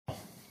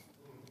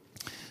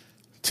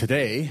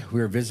Today,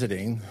 we're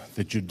visiting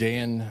the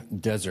Judean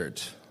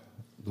desert,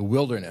 the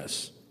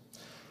wilderness.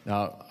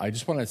 Now, I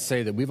just want to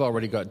say that we've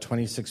already got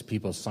 26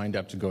 people signed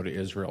up to go to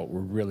Israel. We're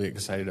really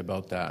excited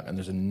about that. And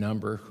there's a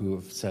number who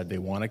have said they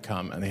want to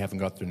come, and they haven't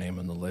got their name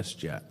on the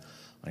list yet.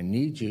 I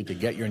need you to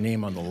get your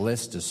name on the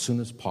list as soon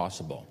as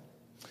possible.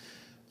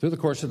 Through the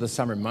course of the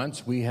summer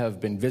months, we have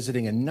been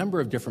visiting a number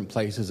of different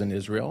places in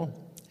Israel,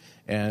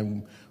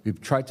 and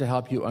we've tried to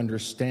help you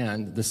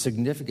understand the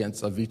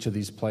significance of each of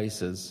these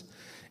places.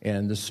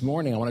 And this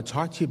morning, I want to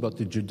talk to you about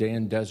the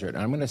Judean desert. And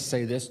I'm going to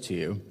say this to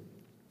you,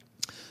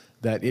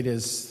 that it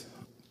is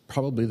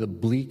probably the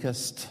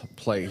bleakest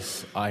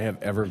place I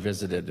have ever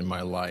visited in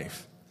my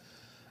life.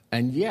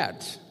 And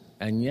yet,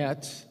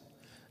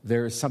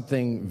 there is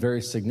something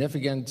very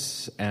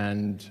significant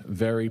and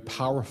very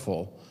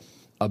powerful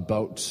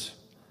about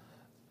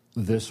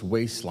this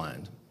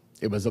wasteland.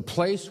 It was a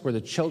place where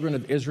the children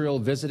of Israel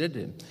visited.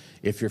 And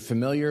if you're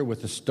familiar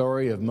with the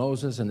story of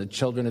Moses and the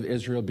children of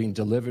Israel being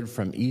delivered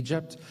from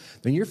Egypt,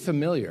 then you're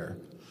familiar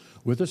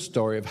with the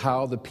story of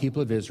how the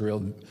people of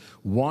Israel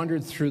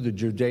wandered through the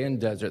Judean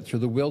desert, through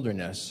the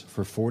wilderness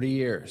for 40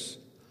 years.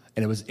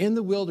 And it was in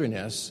the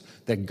wilderness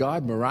that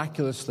God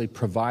miraculously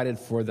provided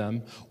for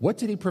them. What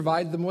did he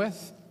provide them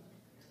with?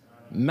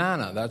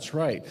 Manna, that's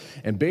right.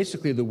 And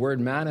basically the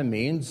word manna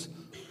means,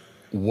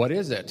 what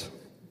is it?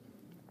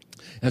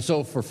 And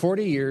so for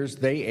 40 years,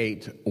 they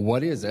ate,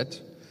 what is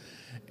it?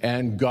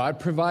 And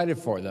God provided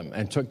for them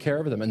and took care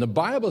of them. And the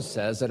Bible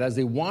says that as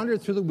they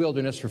wandered through the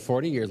wilderness for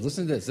 40 years,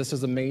 listen to this, this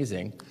is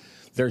amazing,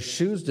 their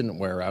shoes didn't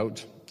wear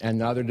out, and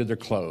neither did their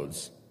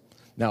clothes.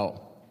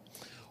 Now,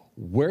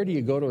 where do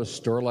you go to a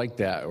store like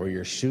that where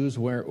your shoes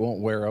won't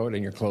wear out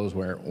and your clothes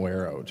won't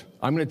wear out?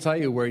 I'm going to tell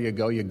you where you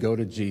go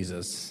to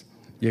Jesus.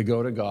 You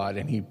go to God,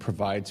 and he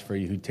provides for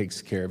you, he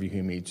takes care of you,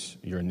 he meets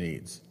your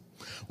needs.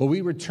 Well, we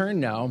return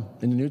now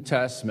in the New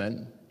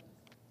Testament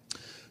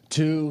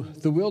to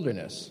the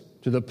wilderness,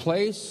 to the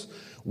place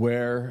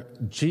where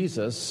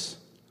Jesus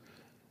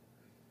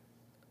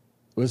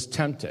was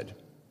tempted.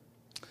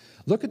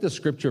 Look at the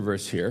scripture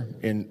verse here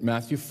in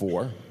Matthew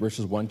 4,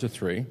 verses 1 to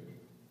 3,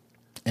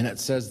 and it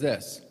says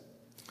this: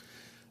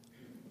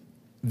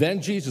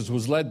 Then Jesus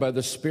was led by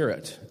the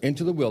Spirit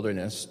into the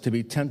wilderness to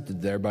be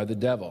tempted there by the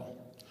devil.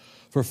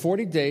 For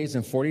 40 days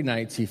and 40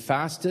 nights he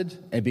fasted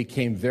and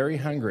became very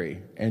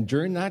hungry. And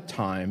during that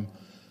time,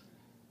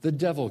 the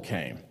devil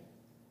came.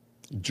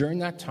 During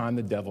that time,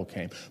 the devil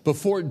came.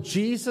 Before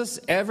Jesus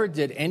ever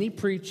did any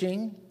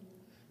preaching,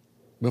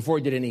 before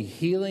he did any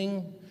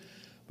healing,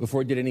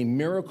 before he did any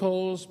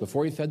miracles,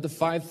 before he fed the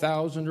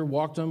 5,000 or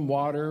walked on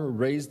water or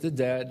raised the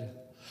dead,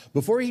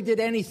 before he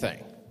did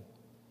anything,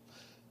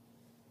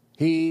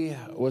 he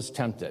was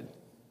tempted.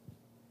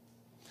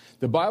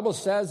 The Bible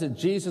says that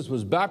Jesus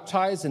was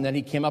baptized and then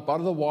he came up out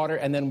of the water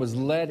and then was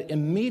led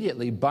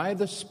immediately by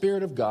the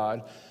Spirit of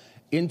God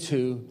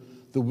into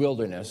the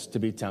wilderness to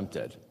be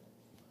tempted.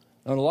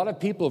 And a lot of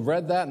people have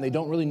read that and they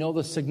don't really know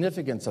the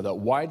significance of that.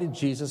 Why did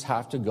Jesus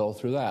have to go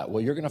through that?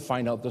 Well, you're going to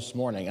find out this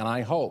morning. And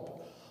I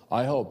hope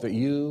that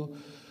you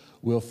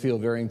will feel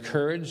very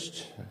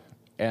encouraged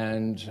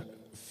and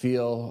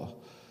feel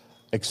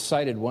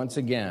excited once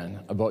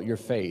again about your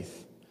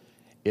faith.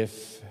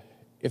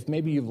 If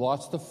maybe you've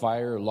lost the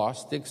fire, or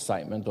lost the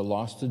excitement, or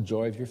lost the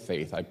joy of your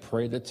faith, I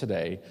pray that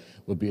today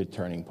will be a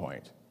turning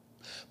point.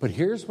 But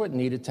here's what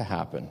needed to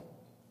happen.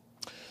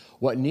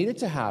 What needed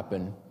to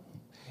happen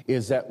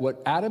is that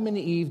what Adam and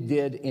Eve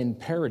did in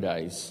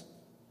paradise,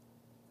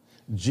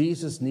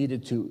 Jesus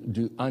needed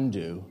to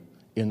undo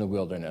in the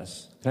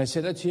wilderness. Can I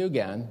say that to you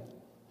again?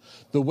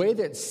 The way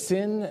that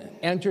sin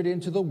entered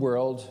into the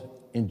world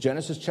in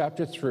Genesis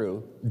chapter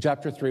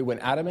 3, when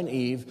Adam and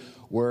Eve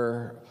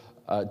were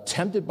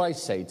tempted by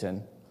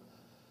Satan.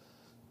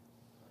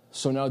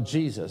 So now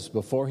Jesus,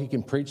 before he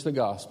can preach the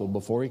gospel,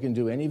 before he can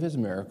do any of his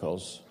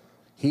miracles,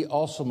 he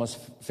also must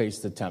face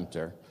the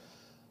tempter.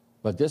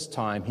 But this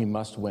time he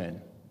must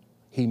win.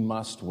 He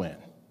must win.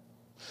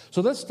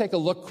 So let's take a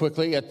look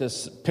quickly at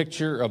this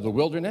picture of the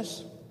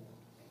wilderness.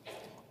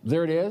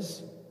 There it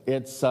is.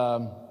 It's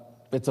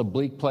a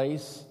bleak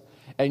place.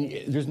 And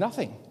there's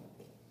nothing.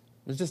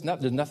 There's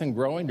nothing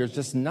growing. There's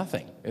just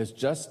nothing. It's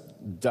just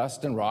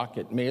dust and rock.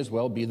 It may as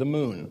well be the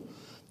moon.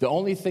 The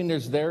only thing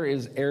there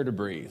is air to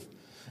breathe.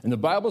 And the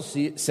Bible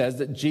says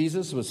that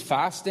Jesus was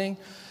fasting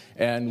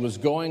and was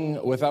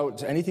going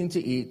without anything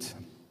to eat.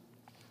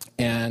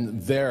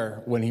 And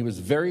there, when he was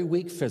very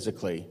weak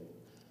physically,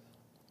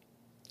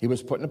 he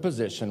was put in a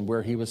position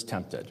where he was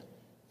tempted.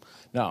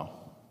 Now,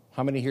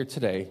 how many here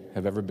today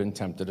have ever been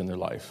tempted in their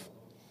life?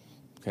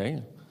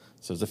 Okay.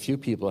 So there's a few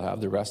people have,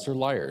 the rest are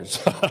liars.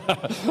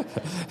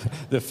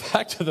 The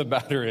fact of the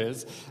matter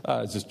is,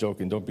 I was just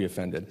joking, don't be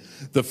offended.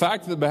 The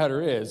fact of the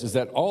matter is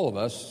that all of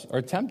us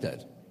are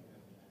tempted.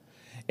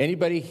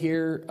 Anybody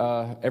here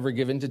ever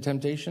give in to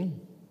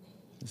temptation?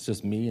 It's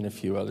just me and a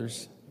few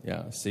others.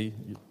 Yeah, see,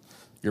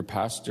 your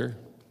pastor,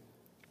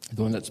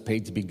 the one that's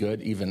paid to be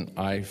good, even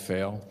I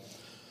fail.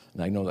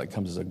 And I know that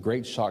comes as a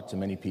great shock to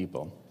many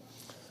people.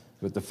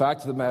 But the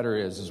fact of the matter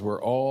is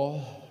we're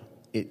all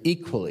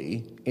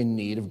equally in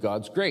need of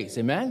God's grace.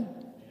 Amen?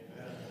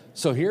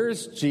 So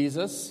here's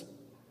Jesus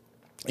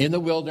in the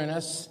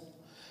wilderness,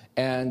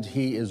 and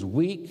he is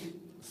weak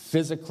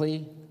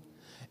physically,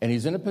 and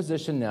he's in a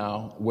position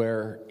now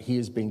where he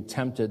is being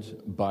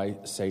tempted by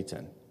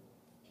Satan.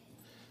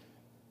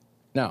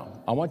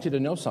 Now, I want you to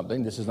know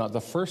something. This is not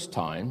the first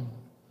time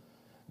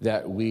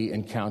that we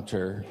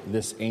encounter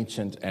this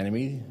ancient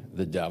enemy,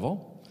 the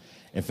devil.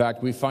 In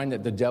fact, we find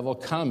that the devil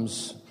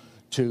comes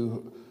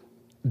to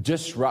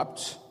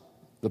disrupt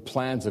the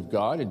plans of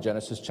God in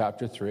Genesis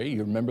chapter 3.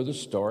 You remember the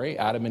story.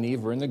 Adam and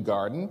Eve were in the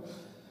garden.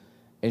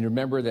 And you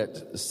remember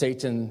that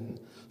Satan,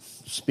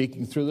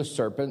 speaking through the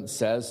serpent,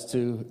 says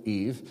to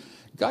Eve,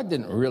 God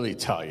didn't really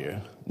tell you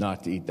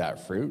not to eat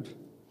that fruit.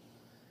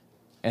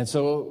 And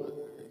so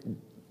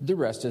the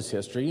rest is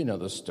history. You know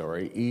the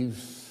story.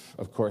 Eve,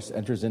 of course,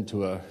 enters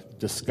into a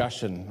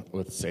discussion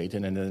with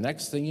Satan. And the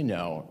next thing you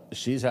know,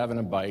 she's having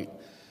a bite.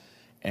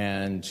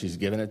 And she's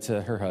giving it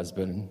to her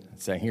husband,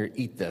 saying, here,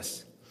 eat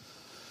this.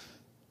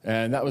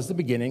 And that was the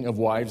beginning of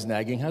wives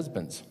nagging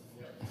husbands.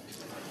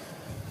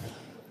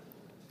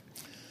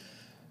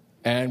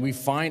 And we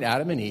find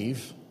Adam and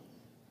Eve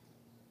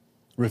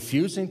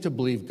refusing to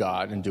believe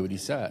God and do what he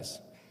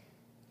says.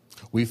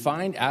 We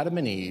find Adam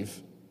and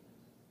Eve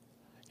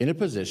in a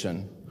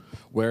position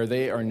where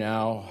they are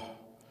now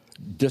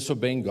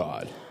disobeying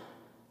God.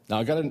 Now,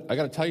 I got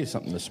to tell you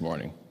something this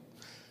morning.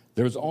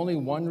 There was only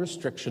one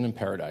restriction in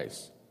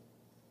paradise.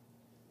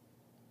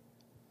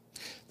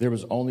 There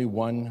was only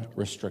one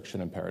restriction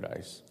in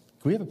paradise.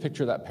 Can we have a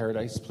picture of that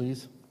paradise,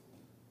 please?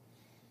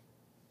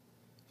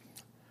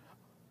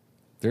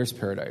 There's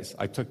paradise.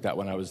 I took that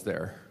when I was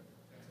there.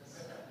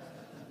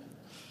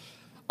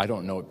 I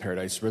don't know what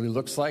paradise really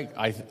looks like.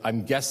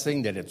 I'm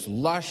guessing that it's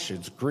lush,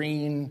 it's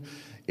green,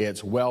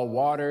 it's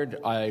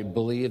well-watered. I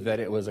believe that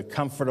it was a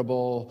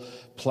comfortable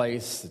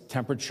place, the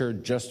temperature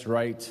just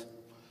right.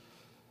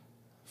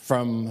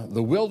 From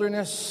the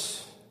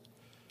wilderness,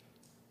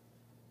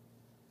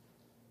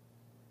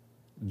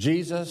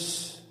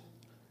 Jesus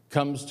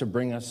comes to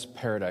bring us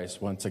paradise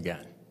once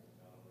again.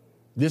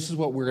 This is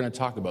what we're going to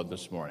talk about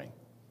this morning.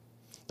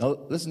 Now,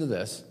 listen to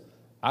this.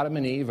 Adam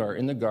and Eve are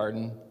in the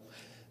garden.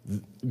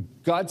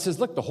 God says,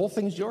 look, the whole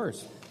thing's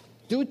yours.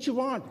 Do what you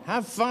want.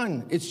 Have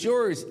fun. It's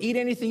yours. Eat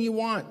anything you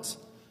want.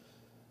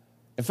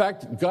 In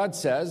fact, God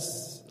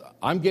says,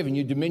 I'm giving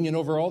you dominion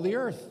over all the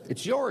earth.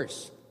 It's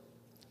yours.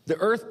 The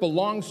earth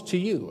belongs to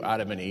you,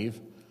 Adam and Eve.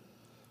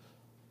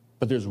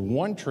 But there's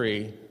one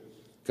tree,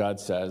 God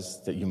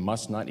says, that you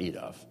must not eat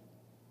of.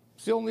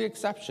 It's the only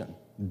exception.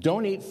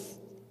 Don't eat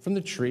from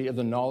the tree of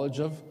the knowledge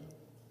of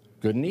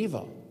good and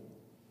evil.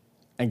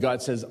 And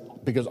God says,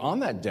 because on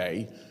that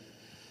day,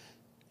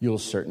 you'll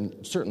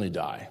certainly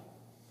die.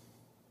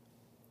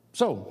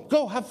 So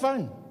go, have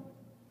fun.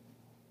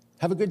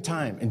 Have a good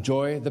time.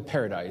 Enjoy the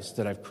paradise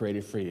that I've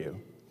created for you.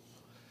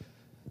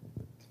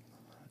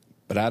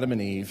 But Adam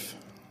and Eve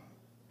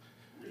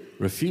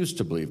refused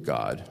to believe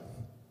God,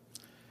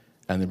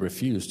 and they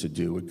refused to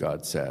do what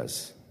God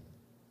says.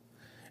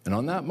 And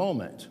on that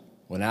moment,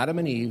 when Adam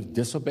and Eve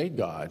disobeyed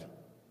God,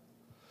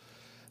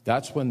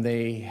 that's when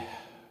they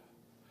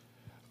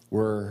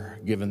were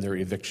given their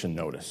eviction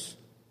notice.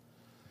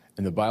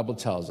 And the Bible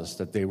tells us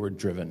that they were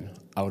driven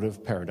out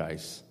of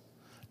paradise,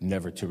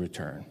 never to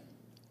return.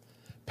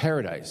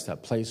 Paradise,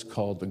 that place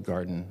called the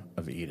Garden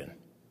of Eden.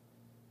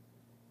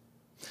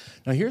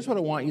 Now, here's what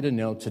I want you to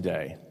know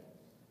today,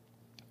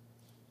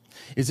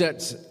 is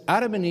that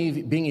Adam and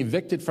Eve being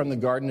evicted from the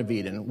Garden of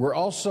Eden were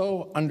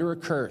also under a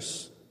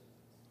curse.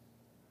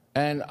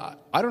 And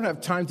I don't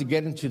have time to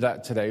get into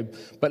that today,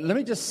 but let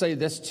me just say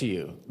this to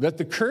you, that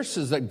the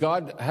curses that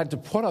God had to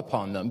put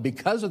upon them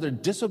because of their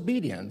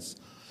disobedience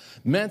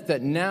meant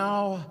that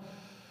now,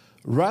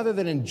 rather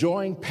than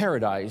enjoying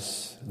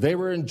paradise, they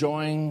were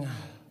enjoying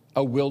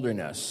a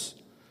wilderness,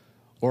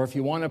 or if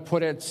you want to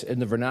put it in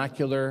the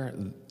vernacular,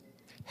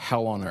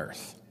 hell on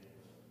earth.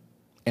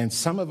 And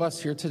some of us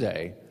here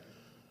today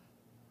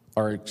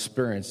are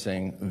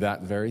experiencing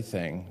that very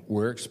thing.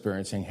 We're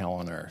experiencing hell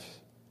on earth.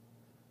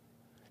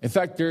 In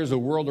fact, there's a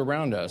world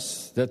around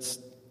us that's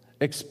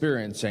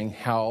experiencing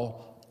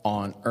hell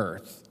on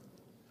earth.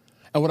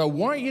 And what I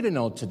want you to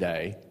know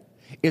today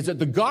is that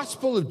the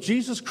gospel of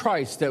Jesus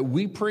Christ that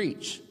we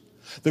preach,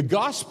 the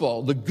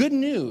gospel, the good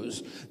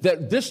news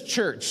that this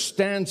church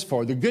stands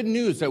for, the good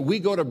news that we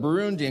go to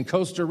Burundi and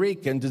Costa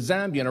Rica and to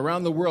Zambia and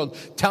around the world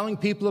telling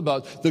people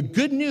about, the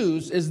good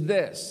news is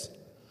this,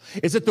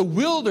 is that the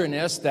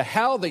wilderness, the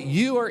hell that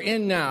you are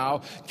in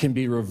now, can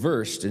be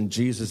reversed in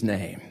Jesus'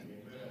 name.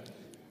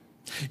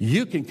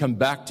 You can come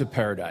back to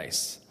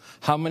paradise.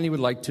 How many would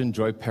like to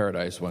enjoy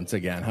paradise once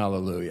again?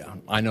 Hallelujah.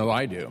 I know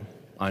I do.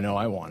 I know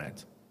I want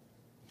it.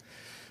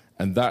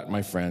 And that,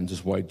 my friends,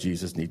 is why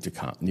Jesus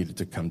needed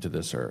to come to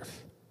this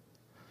earth.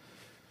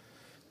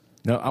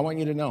 Now, I want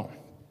you to know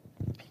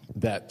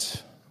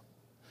that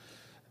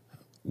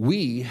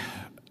we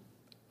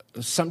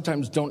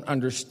sometimes don't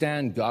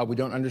understand God. We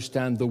don't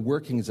understand the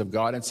workings of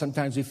God. And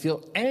sometimes we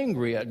feel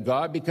angry at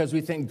God because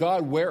we think,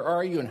 God, where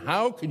are you? And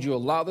how could you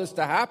allow this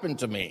to happen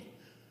to me?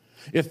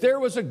 If there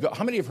was a God,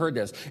 how many have heard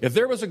this? If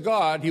there was a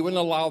God, he wouldn't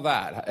allow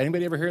that.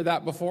 Anybody ever hear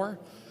that before?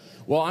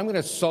 Well, I'm going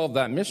to solve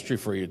that mystery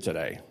for you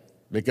today,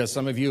 because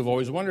some of you have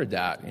always wondered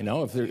that.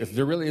 If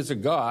there really is a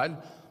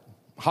God,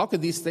 how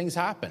could these things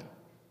happen?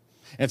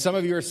 And some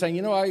of you are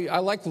saying, I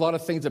like a lot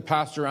of things that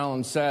Pastor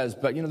Allen says,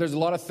 but, there's a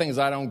lot of things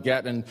I don't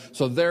get. And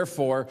so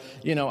therefore,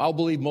 I'll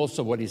believe most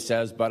of what he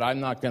says, but I'm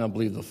not going to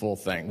believe the full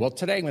thing. Well,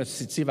 today I'm going to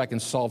see if I can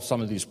solve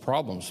some of these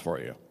problems for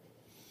you.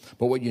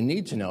 But what you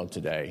need to know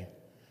today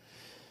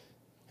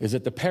is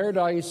that the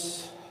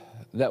paradise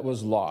that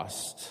was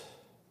lost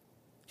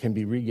can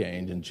be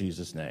regained in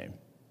Jesus' name.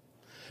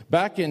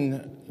 Back in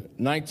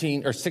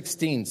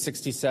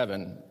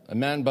 1667,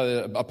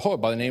 a poet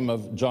by the name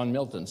of John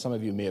Milton, some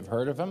of you may have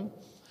heard of him,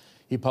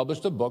 he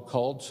published a book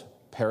called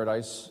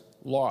Paradise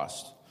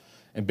Lost.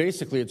 And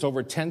basically, it's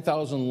over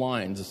 10,000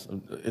 lines.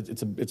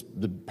 It's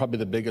probably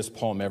the biggest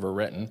poem ever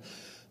written.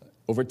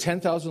 Over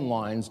 10,000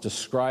 lines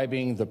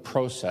describing the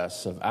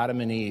process of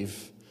Adam and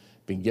Eve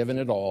being given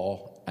it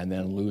all and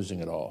then losing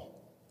it all.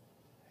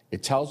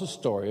 It tells a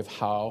story of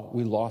how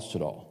we lost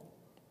it all.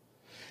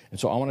 And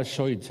so I want to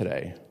show you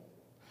today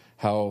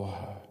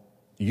how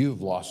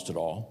you've lost it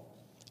all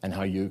and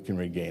how you can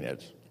regain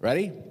it.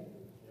 Ready?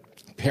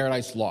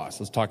 Paradise lost.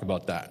 Let's talk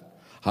about that.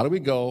 How do we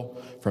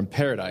go from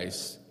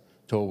paradise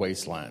to a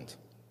wasteland?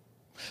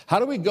 How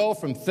do we go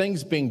from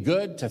things being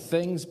good to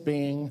things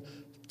being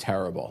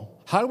terrible?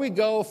 How do we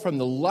go from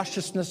the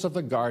lusciousness of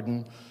the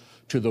garden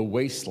to the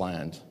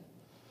wasteland,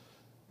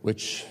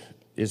 which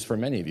is for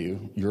many of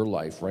you your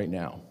life right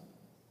now?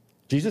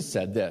 Jesus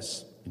said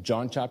this in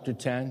John chapter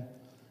 10,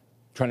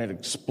 trying to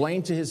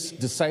explain to his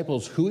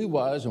disciples who he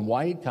was and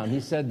why he'd come.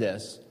 He said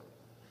this,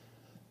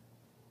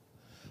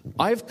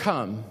 I've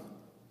come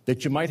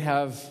that you might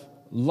have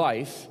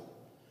life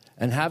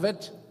and have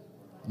it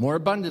more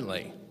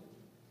abundantly.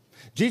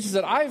 Jesus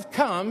said, I've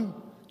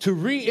come to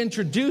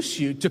reintroduce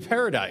you to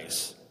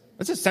paradise.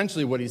 That's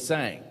essentially what he's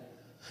saying.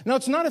 Now,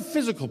 it's not a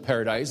physical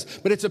paradise,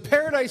 but it's a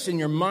paradise in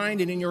your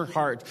mind and in your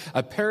heart,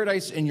 a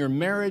paradise in your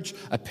marriage,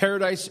 a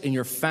paradise in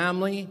your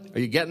family. Are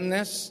you getting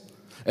this?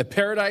 A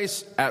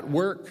paradise at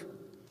work.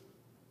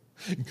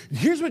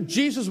 Here's what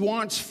Jesus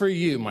wants for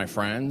you, my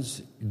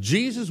friends.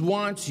 Jesus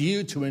wants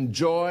you to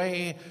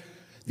enjoy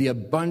the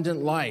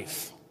abundant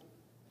life.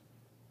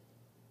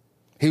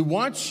 He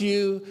wants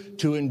you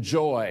to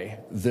enjoy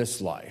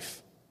this life.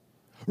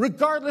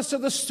 Regardless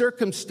of the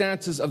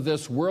circumstances of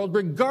this world,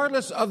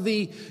 regardless of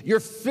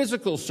your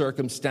physical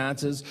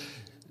circumstances,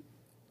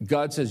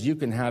 God says you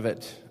can have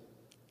it,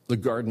 the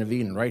Garden of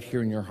Eden, right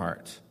here in your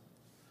heart.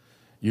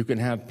 You can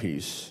have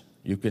peace.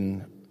 You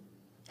can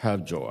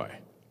have joy.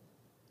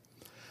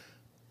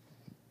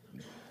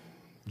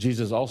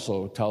 Jesus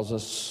also tells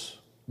us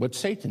what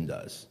Satan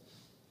does.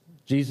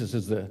 Jesus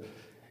is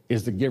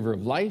the giver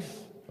of life,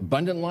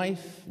 abundant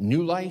life,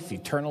 new life,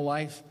 eternal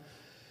life.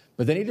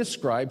 But then he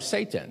describes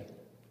Satan.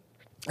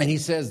 And he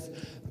says,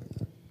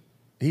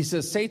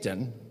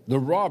 Satan, the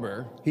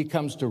robber, he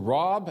comes to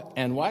rob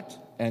and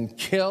what? And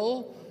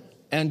kill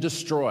and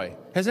destroy.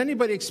 Has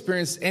anybody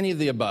experienced any of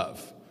the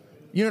above?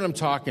 You know what I'm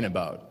talking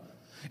about.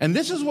 And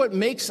this is what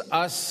makes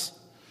us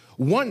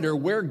wonder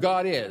where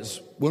God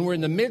is when we're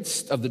in the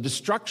midst of the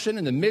destruction,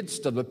 in the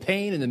midst of the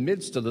pain, in the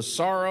midst of the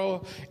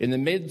sorrow, in the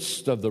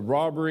midst of the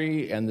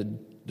robbery and the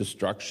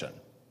destruction.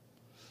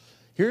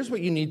 Here's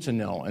what you need to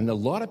know, and a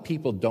lot of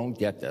people don't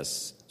get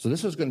this. So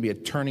this is going to be a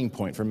turning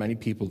point for many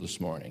people this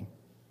morning.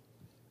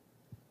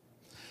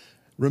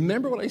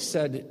 Remember what I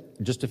said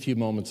just a few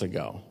moments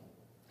ago.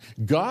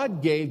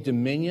 God gave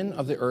dominion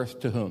of the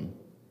earth to whom?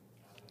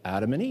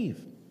 Adam and Eve.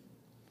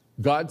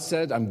 God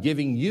said, I'm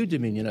giving you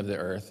dominion of the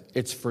earth.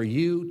 It's for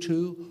you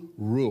to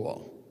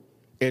rule.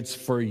 It's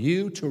for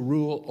you to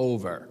rule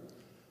over.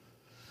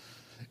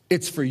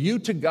 It's for you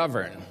to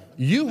govern.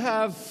 You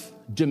have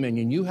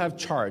dominion. You have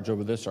charge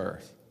over this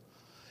earth.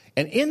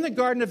 And in the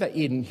Garden of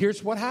Eden,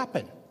 here's what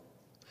happened.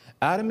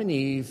 Adam and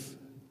Eve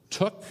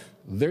took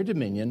their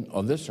dominion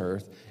of this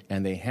earth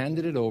and they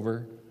handed it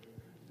over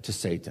to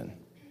Satan.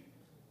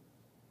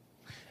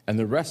 And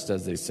the rest,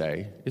 as they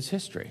say, is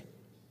history.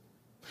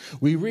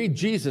 We read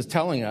Jesus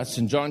telling us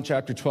in John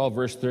chapter 12,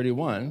 verse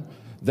 31,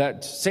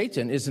 that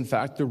Satan is in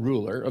fact the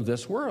ruler of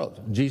this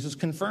world. Jesus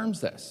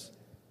confirms this.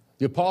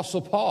 The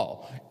Apostle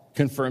Paul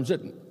confirms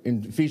it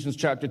in Ephesians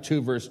chapter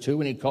 2, verse 2,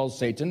 when he calls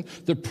Satan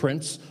the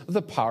prince of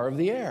the power of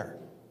the air.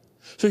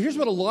 So here's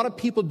what a lot of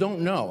people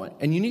don't know,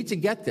 and you need to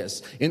get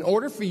this. In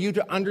order for you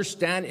to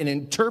understand and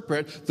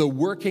interpret the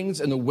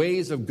workings and the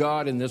ways of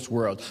God in this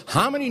world.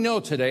 How many know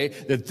today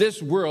that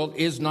this world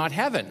is not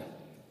heaven?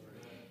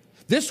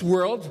 This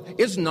world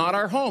is not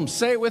our home.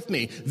 Say it with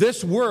me.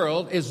 This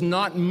world is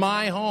not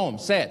my home.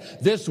 Say it.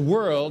 This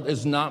world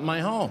is not my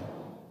home.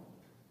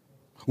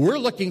 We're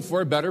looking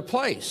for a better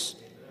place.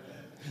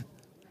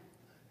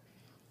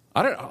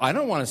 I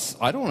don't want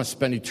to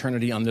spend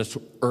eternity on this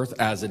earth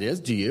as it is.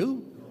 Do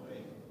you?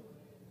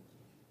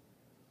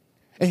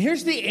 And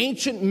here's the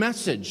ancient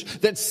message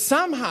that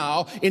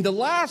somehow in the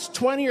last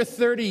 20 or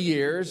 30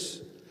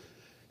 years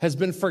has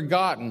been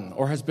forgotten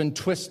or has been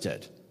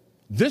twisted.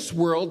 This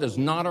world is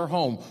not our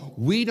home.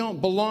 We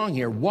don't belong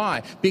here.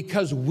 Why?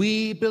 Because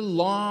we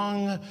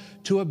belong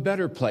to a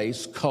better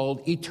place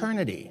called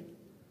eternity.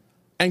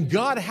 And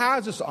God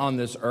has us on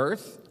this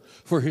earth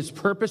for his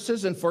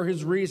purposes and for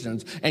his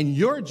reasons. And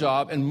your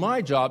job and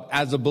my job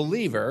as a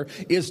believer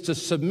is to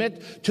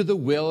submit to the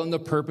will and the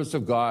purpose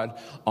of God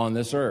on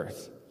this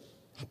earth.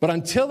 But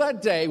until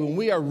that day when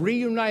we are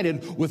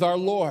reunited with our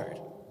Lord,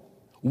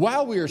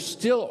 while we are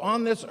still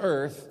on this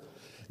earth,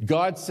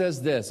 God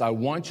says this: I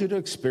want you to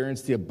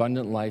experience the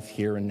abundant life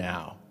here and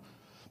now.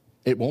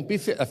 It won't be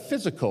a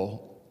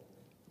physical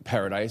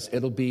paradise.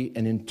 It'll be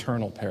an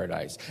internal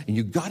paradise. And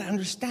you've got to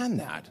understand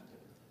that.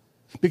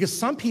 Because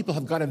some people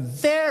have got a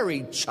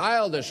very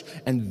childish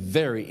and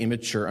very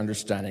immature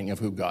understanding of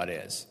who God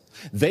is.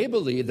 They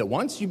believe that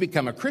once you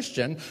become a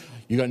Christian,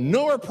 you got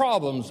no more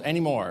problems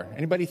anymore.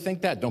 Anybody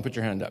think that? Don't put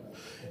your hand up.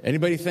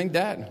 Anybody think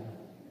that?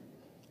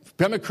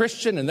 Become a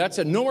Christian and that's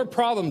it. No more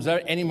problems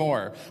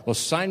anymore. Well,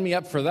 sign me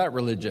up for that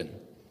religion.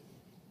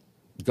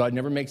 God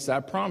never makes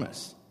that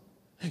promise.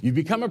 You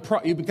become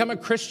a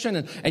Christian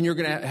and you're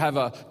going to have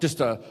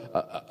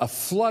a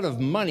flood of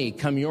money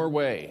come your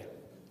way.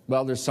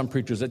 Well, there's some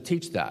preachers that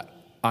teach that.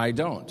 I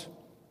don't.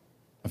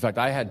 In fact,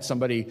 I had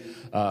somebody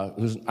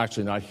who's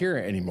actually not here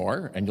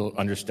anymore, and you'll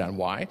understand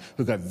why,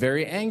 who got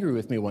very angry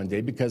with me one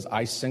day because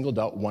I singled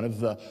out one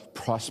of the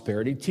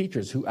prosperity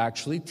teachers who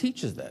actually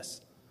teaches this.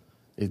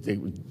 They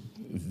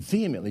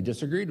vehemently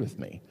disagreed with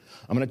me.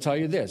 I'm going to tell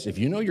you this. If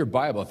you know your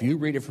Bible, if you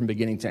read it from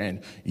beginning to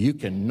end, you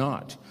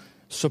cannot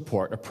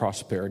support a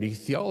prosperity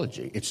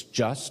theology. It's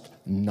just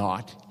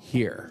not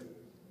here.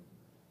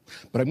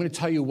 But I'm going to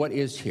tell you what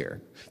is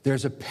here.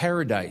 There's a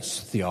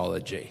paradise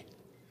theology.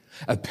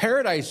 A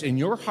paradise in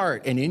your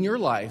heart and in your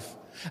life.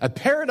 A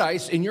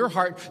paradise in your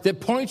heart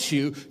that points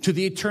you to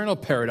the eternal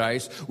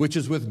paradise, which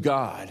is with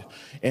God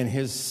and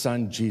his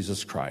Son,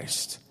 Jesus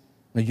Christ.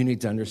 Now, you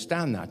need to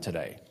understand that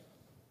today.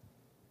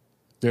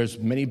 There's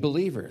many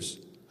believers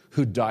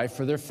who die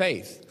for their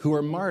faith, who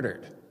are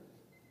martyred.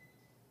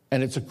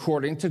 And it's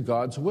according to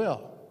God's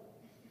will.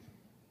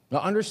 Now,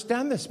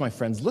 understand this, my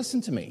friends. Listen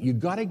to me.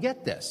 You've got to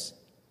get this.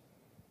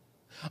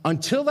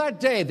 Until that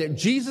day that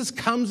Jesus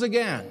comes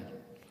again,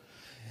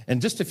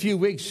 in just a few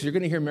weeks, you're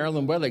going to hear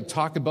Marilyn Wedlick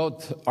talk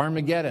about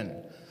Armageddon.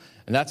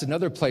 And that's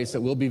another place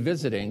that we'll be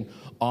visiting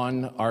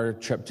on our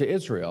trip to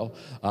Israel.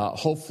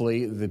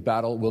 Hopefully, the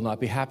battle will not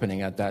be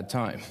happening at that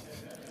time.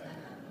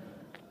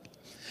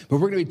 But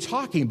we're going to be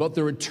talking about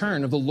the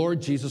return of the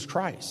Lord Jesus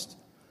Christ.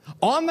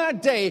 On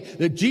that day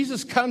that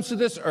Jesus comes to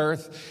this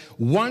earth,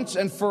 once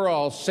and for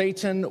all,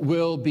 Satan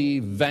will be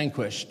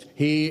vanquished.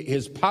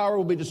 His power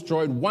will be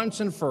destroyed once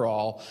and for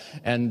all.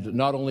 And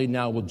not only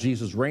now will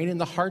Jesus reign in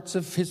the hearts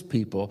of his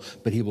people,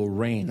 but he will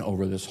reign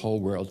over this whole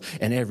world.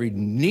 And every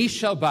knee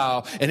shall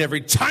bow and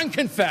every tongue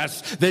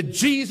confess that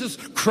Jesus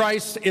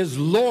Christ is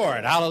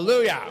Lord.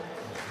 Hallelujah.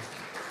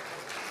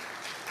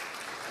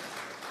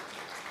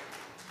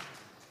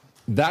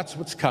 That's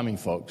what's coming,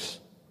 folks.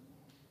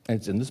 And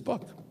it's in this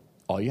book.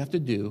 All you have to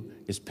do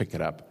is pick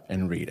it up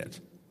and read it.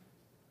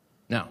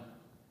 Now,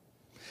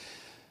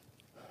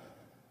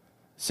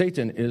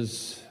 Satan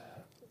is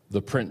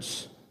the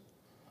prince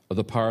of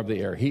the power of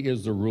the air. He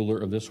is the ruler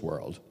of this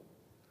world.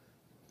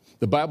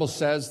 The Bible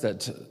says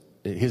that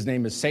his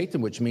name is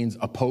Satan, which means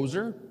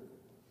opposer.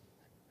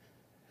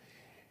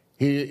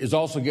 He is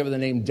also given the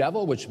name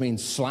devil, which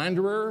means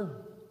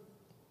slanderer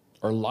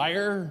or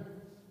liar,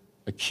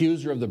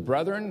 accuser of the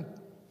brethren.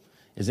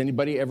 Has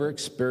anybody ever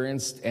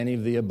experienced any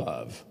of the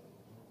above?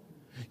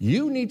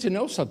 You need to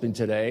know something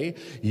today.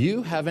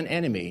 You have an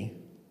enemy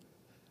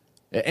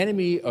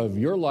of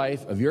your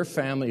life, of your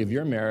family, of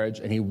your marriage,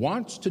 and he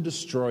wants to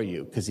destroy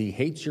you because he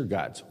hates your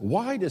guts.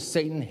 Why does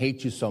Satan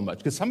hate you so much?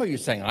 Because some of you are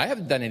saying, I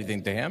haven't done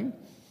anything to him.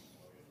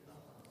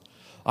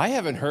 I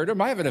haven't hurt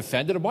him. I haven't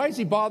offended him. Why is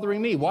he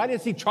bothering me? Why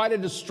does he try to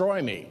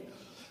destroy me?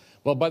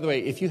 Well, by the way,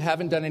 if you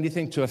haven't done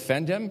anything to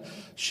offend him,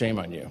 shame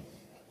on you.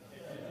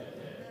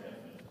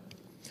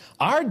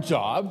 Our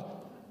job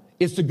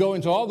is to go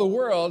into all the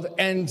world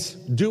and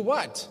do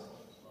what?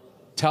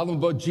 Tell them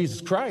about Jesus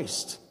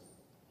Christ.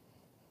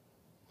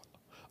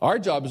 Our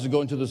job is to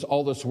go into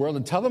all this world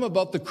and tell them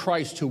about the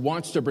Christ who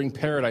wants to bring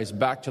paradise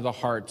back to the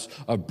hearts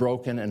of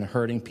broken and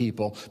hurting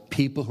people,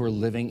 people who are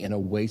living in a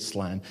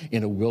wasteland,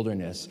 in a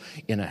wilderness,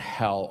 in a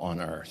hell on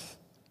earth.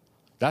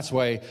 That's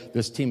why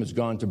this team has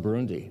gone to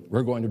Burundi.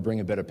 We're going to bring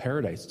a bit of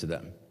paradise to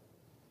them.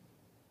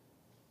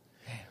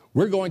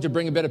 We're going to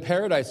bring a bit of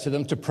paradise to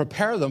them to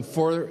prepare them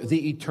for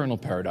the eternal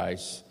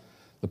paradise,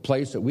 the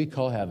place that we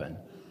call heaven.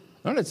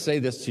 I'm going to say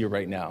this to you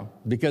right now,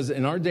 because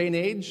in our day and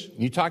age,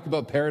 you talk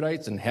about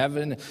paradise and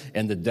heaven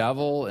and the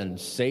devil and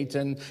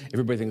Satan,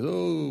 everybody thinks,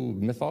 oh,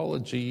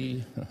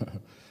 mythology,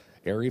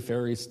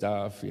 airy-fairy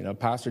stuff.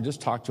 Pastor, just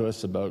talk to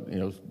us about,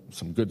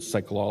 some good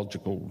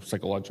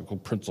psychological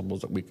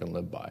principles that we can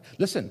live by.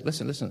 Listen.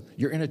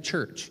 You're in a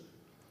church.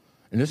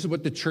 And this is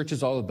what the church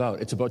is all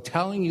about. It's about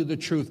telling you the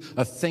truth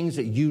of things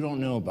that you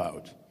don't know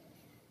about.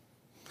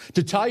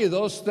 To tell you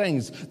those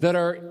things that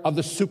are of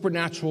the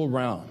supernatural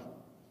realm.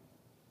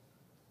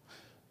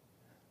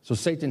 So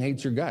Satan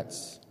hates your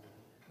guts.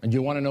 And do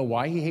you want to know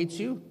why he hates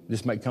you?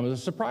 This might come as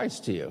a surprise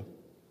to you.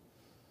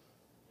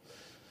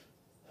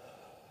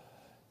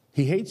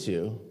 He hates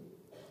you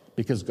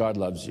because God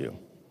loves you.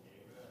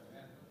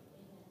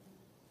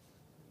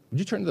 Would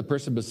you turn to the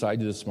person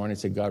beside you this morning and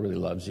say, God really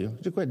loves you?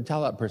 Would you go ahead and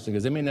tell that person,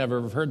 because they may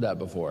never have heard that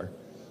before.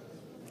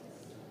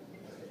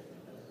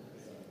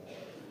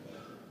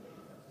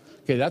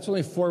 Okay, that's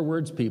only 4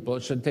 words, people.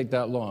 It shouldn't take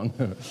that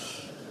long.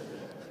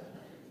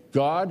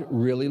 God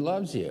really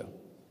loves you.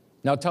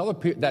 Now tell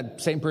that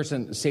same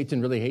person,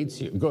 Satan really hates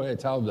you. Go ahead,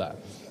 tell them that.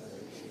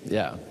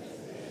 Yeah.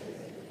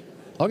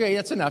 Okay,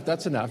 that's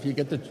enough. You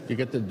get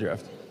the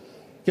drift.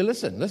 Okay,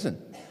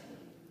 listen.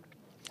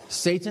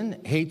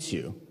 Satan hates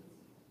you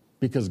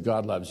because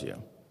God loves you.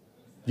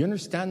 Do you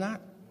understand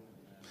that?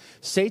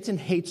 Satan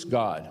hates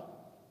God.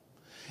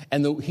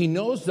 And he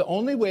knows the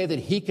only way that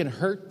he can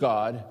hurt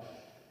God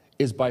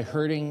is by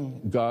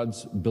hurting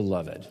God's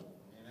beloved.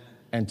 Amen.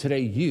 And today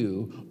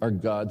you are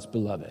God's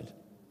beloved.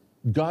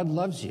 God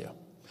loves you.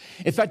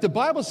 In fact, the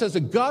Bible says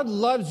that God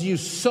loves you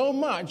so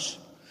much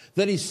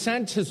that he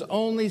sent his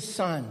only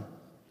son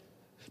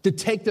to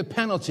take the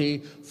penalty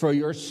for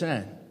your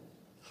sin.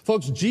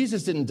 Folks,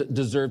 Jesus didn't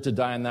deserve to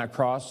die on that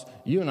cross.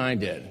 You and I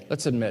did.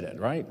 Let's admit it,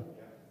 right?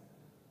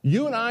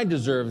 You and I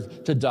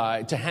deserve to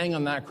die, to hang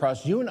on that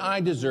cross. You and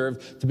I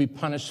deserve to be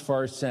punished for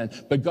our sin.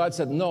 But God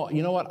said, no,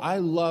 you know what? I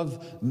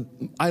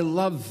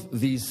love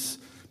these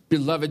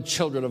beloved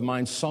children of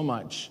mine so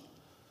much.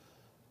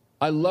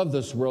 I love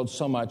this world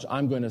so much,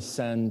 I'm going to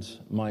send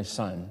my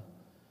son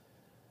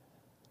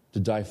to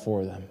die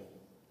for them.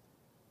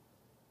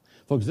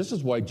 Folks, this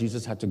is why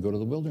Jesus had to go to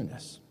the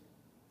wilderness.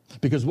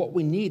 Because what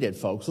we needed,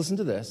 folks, listen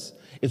to this,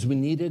 is we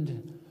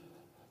needed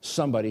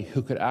somebody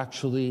who could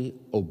actually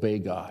obey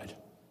God.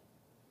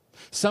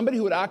 Somebody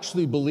who would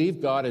actually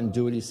believe God and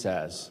do what he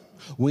says.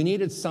 We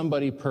needed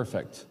somebody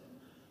perfect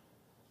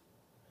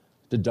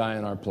to die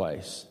in our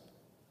place.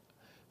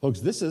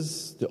 Folks, this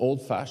is the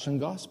old-fashioned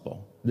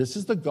gospel. This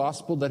is the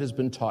gospel that has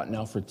been taught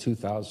now for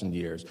 2,000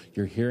 years.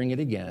 You're hearing it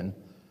again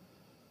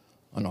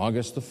on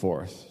August the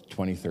 4th,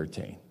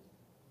 2013.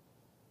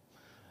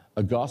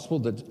 A gospel,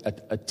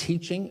 a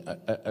teaching,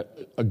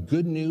 a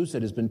good news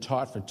that has been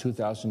taught for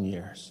 2,000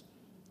 years.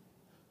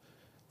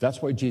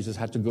 That's why Jesus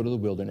had to go to the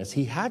wilderness.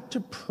 He had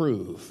to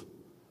prove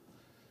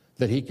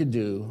that he could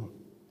do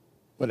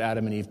what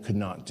Adam and Eve could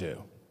not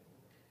do.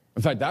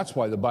 In fact, that's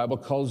why the Bible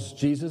calls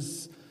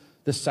Jesus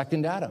the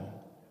second Adam.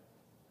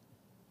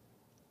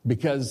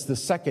 Because the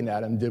second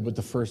Adam did what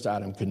the first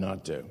Adam could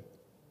not do.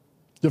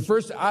 The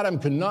first Adam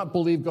could not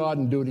believe God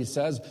and do what he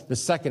says. The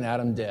second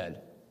Adam did.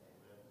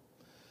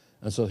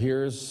 And so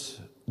here's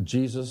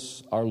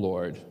Jesus, our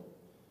Lord,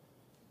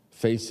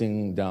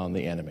 facing down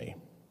the enemy.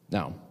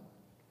 Now,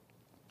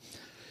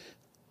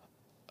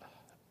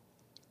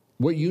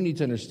 what you need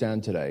to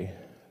understand today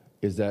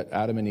is that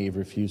Adam and Eve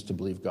refused to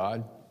believe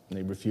God, and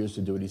they refused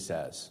to do what he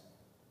says.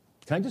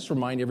 Can I just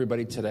remind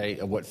everybody today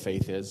of what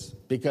faith is?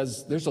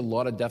 Because there's a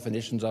lot of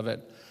definitions of it,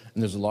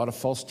 and there's a lot of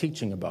false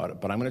teaching about it.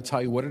 But I'm going to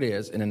tell you what it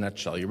is in a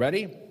nutshell. You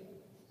ready?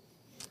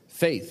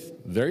 Faith,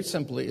 very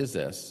simply, is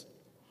this.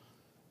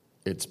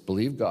 It's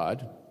believe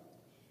God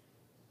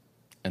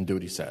and do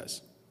what he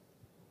says.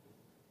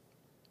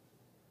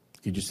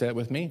 Could you say it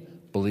with me?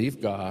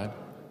 Believe God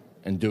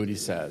and do what he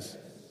says.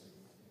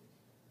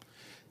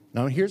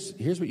 Now, here's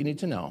what you need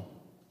to know.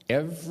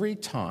 Every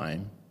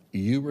time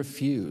you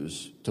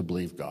refuse to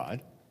believe God,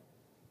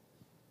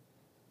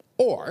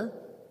 or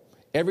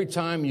every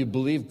time you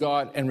believe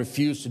God and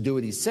refuse to do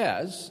what he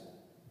says,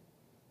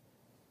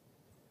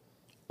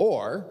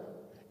 or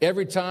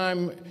every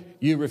time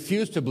you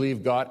refuse to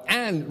believe God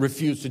and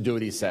refuse to do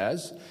what he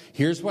says,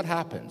 here's what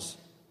happens.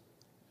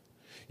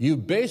 You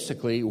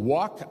basically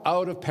walk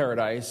out of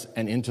paradise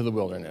and into the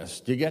wilderness.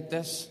 Do you get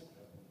this?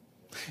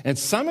 And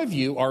some of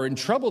you are in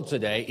trouble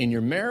today in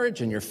your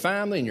marriage, in your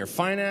family, in your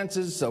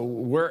finances, so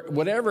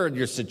whatever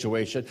your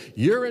situation,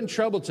 you're in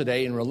trouble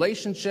today in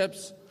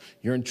relationships.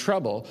 You're in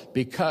trouble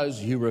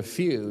because you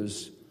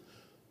refuse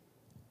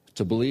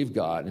to believe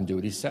God and do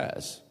what he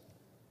says.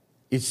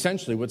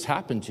 Essentially, what's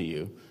happened to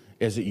you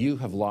is that you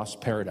have lost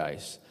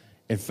paradise.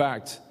 In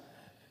fact,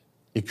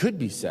 it could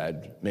be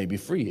said, maybe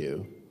for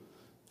you,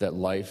 that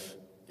life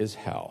is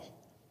hell.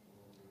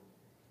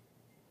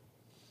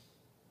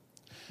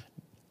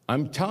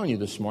 I'm telling you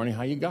this morning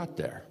how you got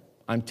there.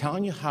 I'm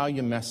telling you how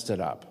you messed it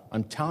up.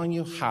 I'm telling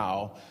you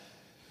how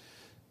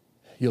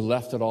you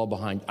left it all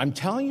behind. I'm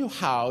telling you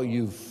how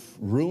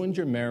you've ruined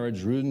your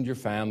marriage, ruined your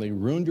family,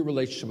 ruined your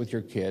relationship with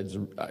your kids.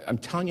 I'm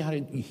telling you how to,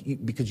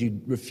 because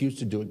you refuse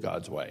to do it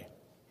God's way.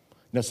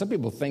 Now, some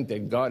people think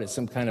that God is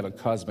some kind of a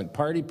cosmic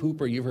party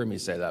pooper. You've heard me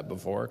say that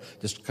before.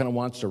 Just kind of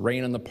wants to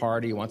rain on the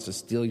party, wants to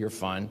steal your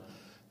fun.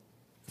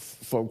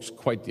 Folks,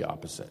 quite the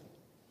opposite.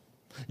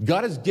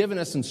 God has given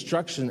us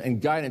instruction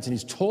and guidance, and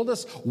he's told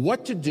us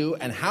what to do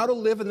and how to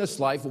live in this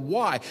life.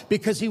 Why?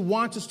 Because he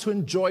wants us to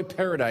enjoy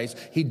paradise.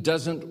 He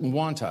doesn't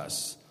want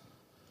us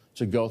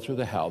to go through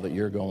the hell that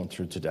you're going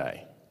through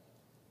today.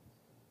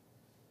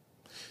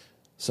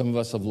 Some of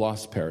us have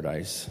lost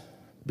paradise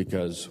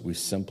because we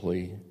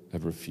simply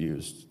have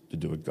refused to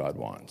do what God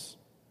wants.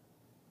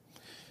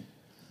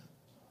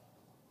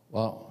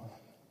 Well,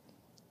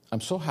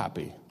 I'm so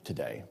happy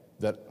today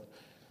that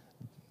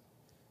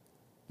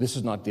this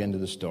is not the end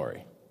of the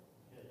story.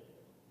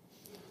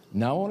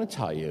 Now I want to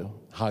tell you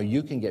how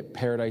you can get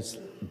paradise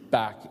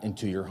back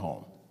into your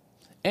home.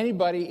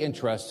 Anybody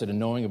interested in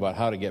knowing about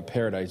how to get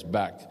paradise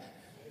back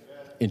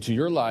into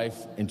your life,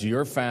 into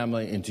your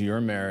family, into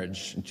your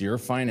marriage, into your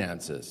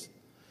finances?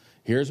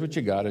 Here's what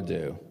you got to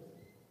do.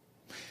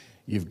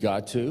 You've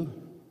got to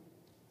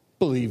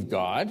believe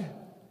God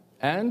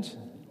and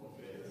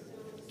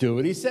do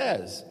what he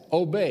says.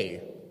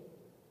 Obey.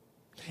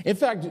 In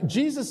fact,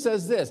 Jesus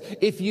says this: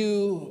 if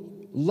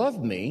you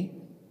love me,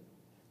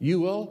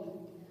 you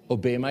will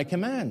obey my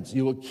commands.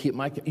 You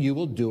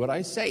will do what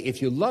I say.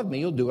 If you love me,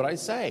 you'll do what I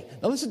say.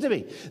 Now listen to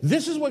me.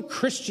 This is what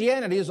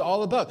Christianity is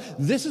all about.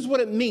 This is what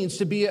it means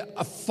to be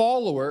a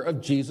follower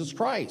of Jesus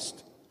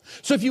Christ.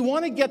 So if you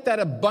want to get that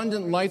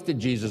abundant life that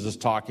Jesus is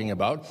talking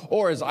about,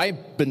 or as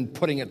I've been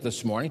putting it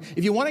this morning,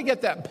 if you want to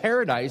get that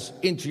paradise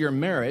into your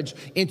marriage,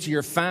 into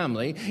your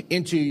family,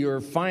 into your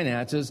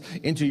finances,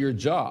 into your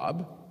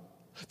job,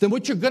 then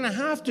what you're going to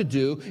have to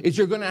do is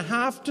you're going to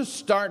have to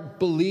start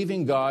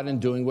believing God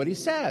and doing what he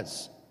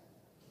says.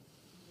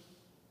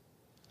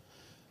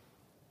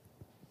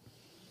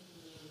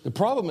 The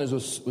problem is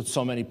with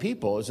so many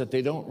people is that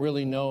they don't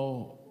really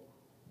know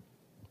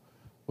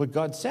what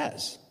God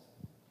says.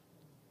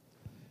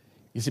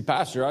 You see,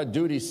 Pastor, I'd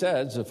do what he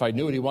says if I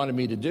knew what he wanted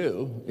me to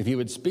do, if he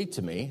would speak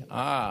to me.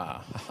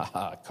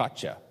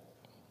 Gotcha.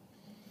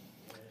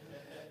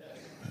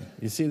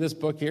 You see this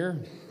book here?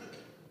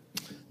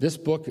 This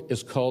book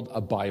is called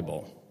a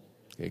Bible.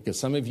 Because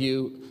some of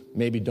you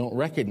maybe don't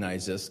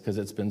recognize this because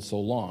it's been so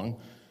long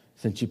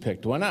since you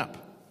picked one up.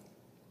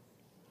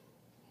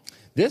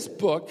 This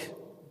book,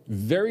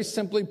 very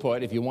simply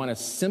put, if you want a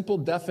simple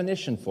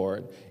definition for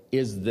it,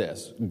 is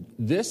this.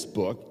 This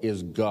book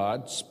is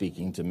God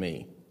speaking to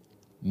me.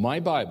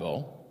 My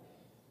Bible,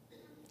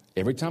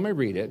 every time I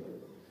read it,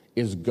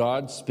 is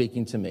God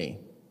speaking to me.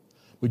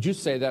 Would you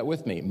say that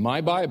with me? My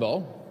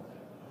Bible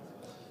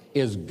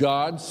is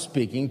God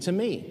speaking to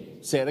me.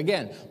 Say it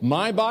again.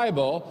 My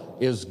Bible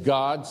is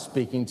God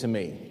speaking to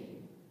me.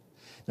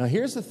 Now,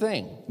 here's the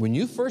thing. When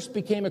you first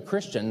became a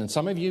Christian, and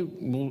some of you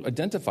will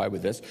identify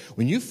with this,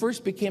 when you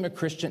first became a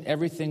Christian,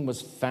 everything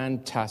was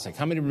fantastic.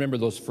 How many remember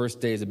those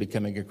first days of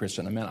becoming a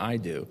Christian? I mean, I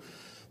do.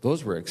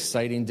 Those were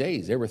exciting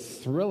days. They were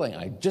thrilling.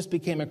 I just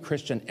became a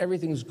Christian.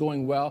 Everything's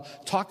going well.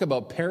 Talk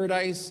about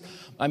paradise.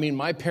 I mean,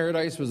 my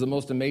paradise was the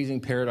most amazing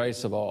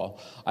paradise of all.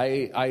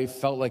 I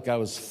felt like I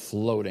was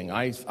floating.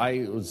 I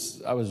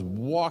was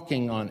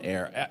walking on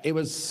air. It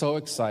was so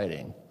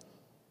exciting.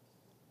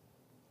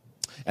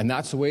 And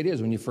that's the way it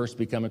is when you first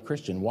become a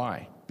Christian.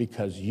 Why?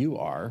 Because you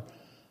are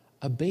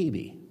a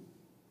baby.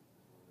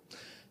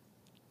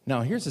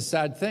 Now, here's the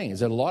sad thing,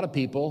 is that a lot of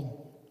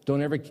people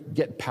don't ever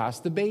get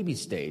past the baby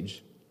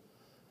stage.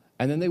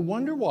 And then they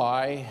wonder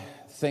why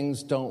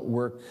things don't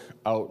work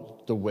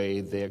out the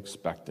way they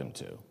expect them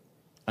to.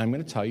 I'm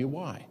going to tell you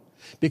why.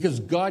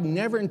 Because God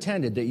never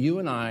intended that you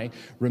and I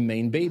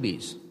remain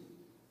babies.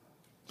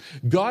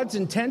 God's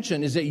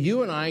intention is that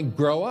you and I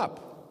grow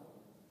up.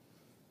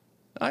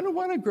 I don't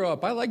want to grow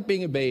up. I like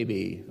being a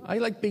baby. I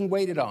like being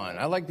waited on.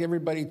 I like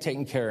everybody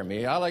taking care of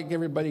me. I like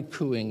everybody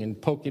cooing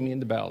and poking me in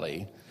the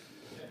belly.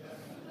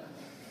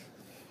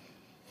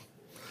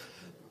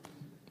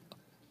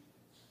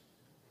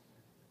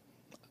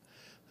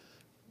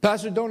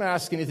 Pastor, don't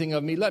ask anything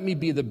of me. Let me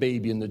be the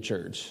baby in the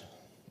church.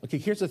 Okay,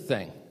 here's the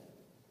thing.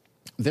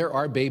 There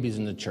are babies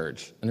in the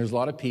church, and there's a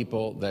lot of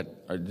people that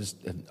are just,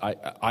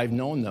 I've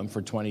known them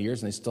for 20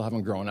 years, and they still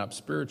haven't grown up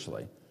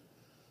spiritually.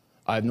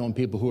 I've known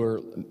people who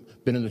are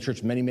been in the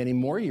church many, many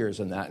more years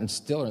than that, and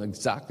still are in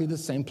exactly the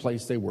same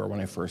place they were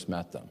when I first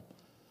met them.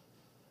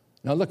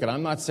 Now, look,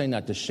 I'm not saying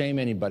that to shame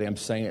anybody. I'm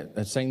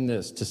saying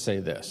this to say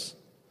this.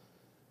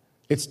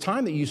 It's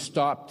time that you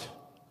stopped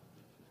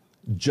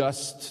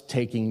just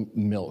taking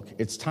milk.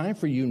 It's time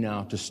for you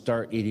now to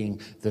start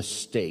eating the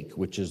steak,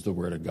 which is the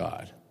Word of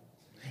God.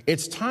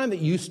 It's time that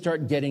you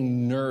start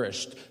getting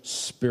nourished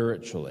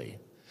spiritually.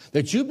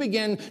 That you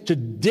begin to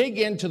dig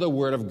into the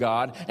Word of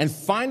God and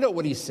find out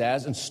what He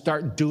says and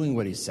start doing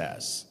what He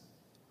says.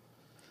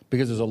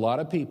 Because there's a lot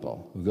of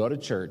people who go to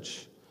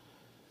church.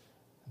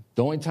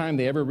 The only time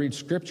they ever read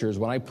Scripture is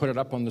when I put it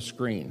up on the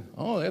screen.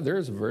 Oh,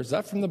 there's a verse. Is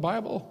that from the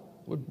Bible?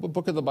 What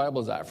book of the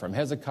Bible is that from?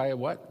 Hezekiah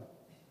what?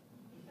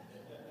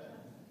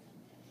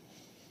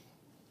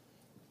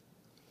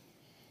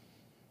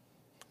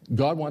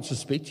 God wants to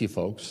speak to you,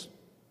 folks,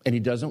 and He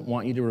doesn't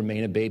want you to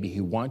remain a baby.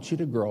 He wants you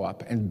to grow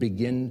up and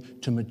begin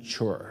to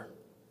mature.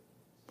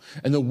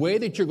 And the way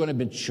that you're going to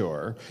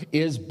mature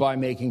is by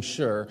making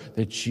sure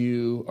that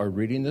you are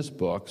reading this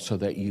book so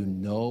that you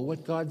know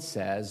what God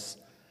says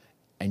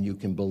and you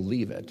can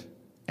believe it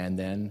and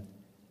then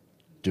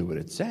do what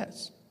it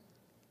says.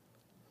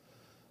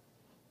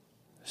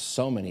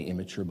 So many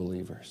immature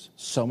believers,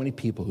 so many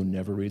people who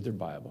never read their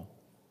Bible.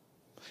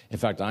 In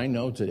fact, I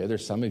know today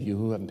there's some of you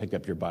who haven't picked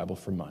up your Bible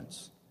for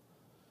months.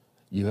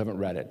 You haven't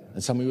read it.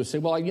 And some of you would say,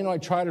 well, I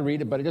try to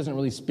read it, but it doesn't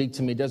really speak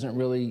to me. It doesn't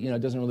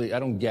really, I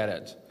don't get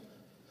it.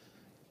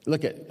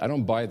 Look, I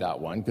don't buy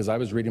that one, because I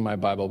was reading my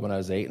Bible when I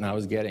was 8 and I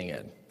was getting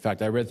it. In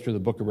fact, I read through the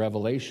book of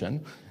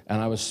Revelation,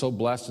 and I was so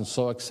blessed and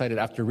so excited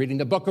after reading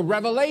the book of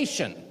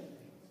Revelation.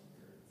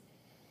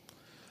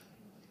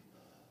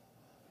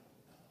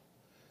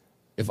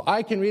 If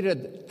I can read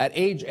it at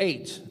age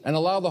 8 and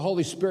allow the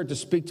Holy Spirit to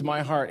speak to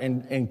my heart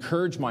and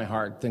encourage my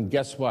heart, then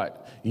guess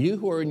what? You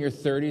who are in your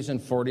 30s and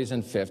 40s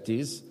and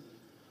 50s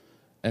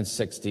and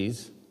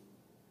 60s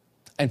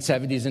and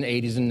 70s and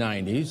 80s and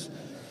 90s,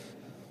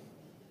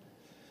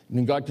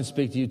 then God can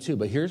speak to you too.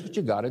 But here's what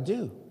you got to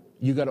do.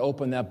 You got to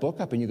open that book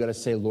up and you got to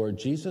say, Lord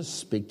Jesus,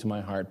 speak to my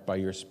heart by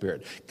your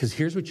Spirit. Because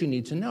here's what you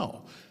need to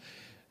know.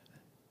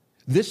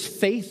 This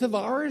faith of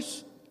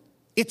ours,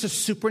 it's a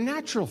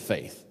supernatural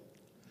faith.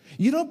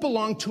 You don't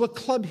belong to a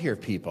club here,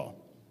 people.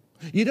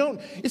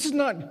 This is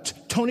not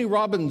Tony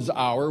Robbins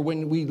hour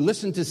when we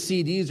listen to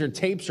CDs or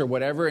tapes or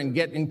whatever and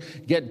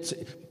get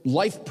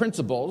life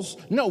principles.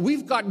 No,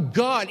 we've got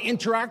God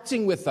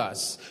interacting with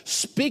us,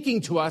 speaking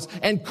to us,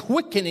 and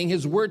quickening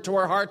his word to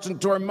our hearts and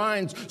to our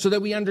minds so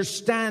that we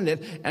understand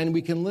it and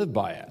we can live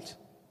by it.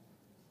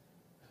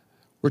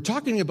 We're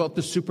talking about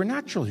the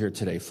supernatural here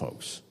today,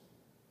 folks.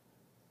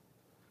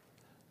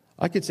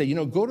 I could say,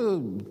 go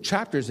to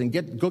chapters and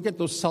go get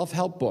those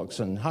self-help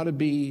books on how to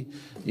be,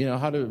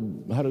 how to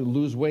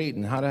lose weight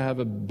and how to have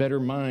a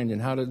better mind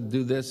and how to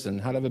do this and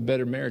how to have a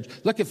better marriage.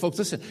 Look at folks,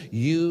 listen,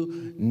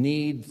 you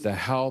need the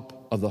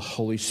help of the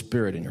Holy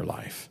Spirit in your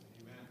life.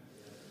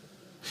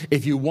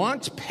 If you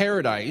want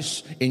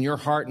paradise in your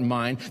heart and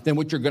mind, then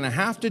what you're going to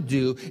have to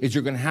do is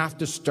you're going to have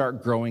to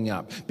start growing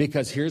up.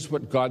 Because here's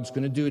what God's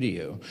going to do to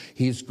you.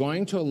 He's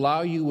going to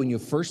allow you, when you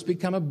first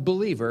become a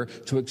believer,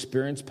 to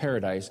experience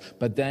paradise.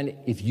 But then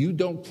if you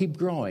don't keep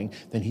growing,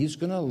 then he's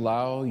going to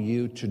allow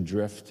you to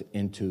drift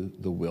into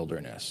the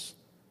wilderness.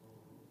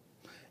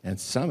 And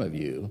some of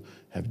you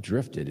have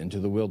drifted into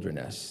the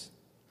wilderness.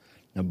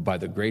 Now, by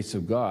the grace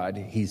of God,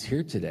 he's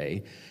here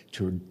today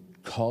to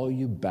call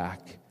you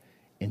back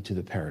into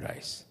the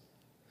paradise.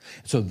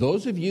 So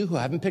those of you who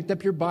haven't picked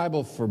up your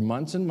Bible for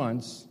months and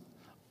months,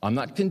 I'm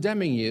not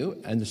condemning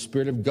you, and the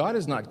Spirit of God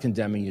is not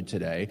condemning you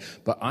today,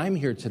 but I'm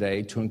here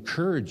today to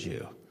encourage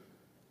you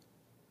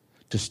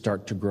to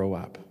start to grow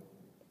up.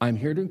 I'm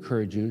here to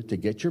encourage you to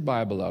get your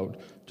Bible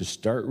out, to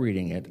start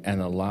reading it,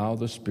 and allow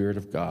the Spirit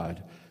of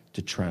God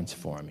to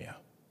transform you.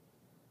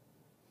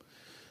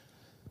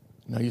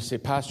 Now you say,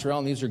 Pastor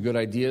Allen, these are good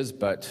ideas,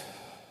 but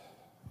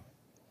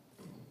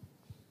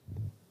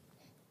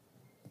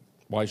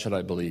why should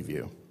I believe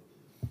you?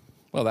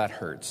 Well, that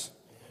hurts.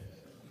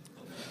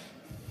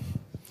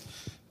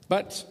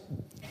 But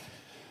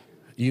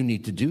you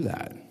need to do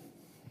that.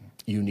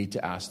 You need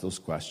to ask those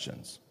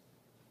questions.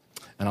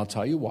 And I'll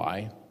tell you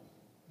why.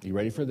 You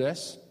ready for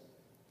this?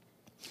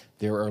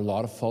 There are a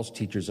lot of false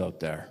teachers out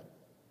there.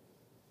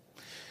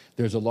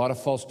 There's a lot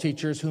of false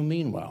teachers who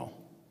mean well.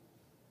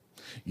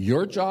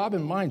 Your job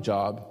and my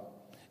job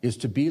is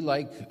to be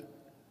like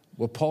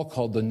what Paul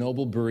called the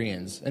noble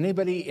Bereans.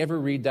 Anybody ever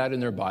read that in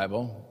their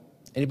Bible?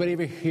 Anybody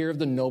ever hear of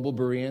the noble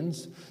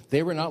Bereans?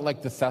 They were not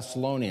like the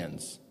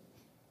Thessalonians.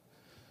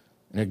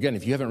 And again,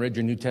 if you haven't read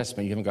your New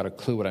Testament, you haven't got a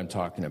clue what I'm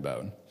talking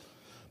about.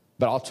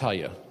 But I'll tell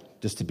you,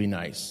 just to be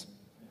nice.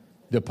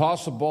 The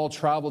Apostle Paul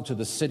traveled to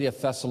the city of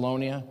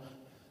Thessalonica,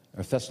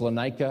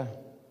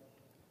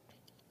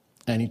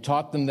 and he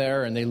taught them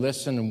there, and they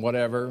listened and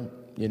whatever.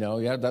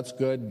 Yeah, that's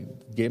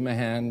good. Gave him a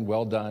hand.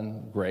 Well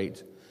done.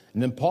 Great.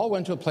 And then Paul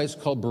went to a place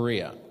called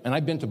Berea. And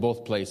I've been to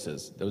both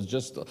places. It was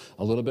just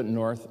a little bit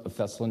north of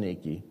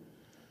Thessaloniki.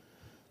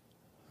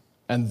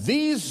 And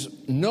these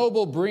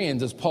noble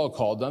Bereans, as Paul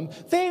called them,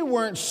 they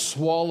weren't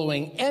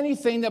swallowing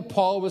anything that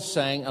Paul was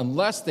saying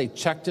unless they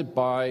checked it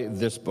by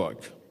this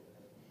book.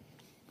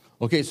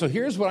 Okay, so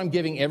here's what I'm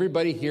giving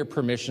everybody here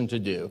permission to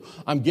do.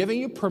 I'm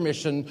giving you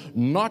permission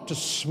not to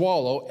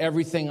swallow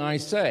everything I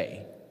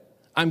say.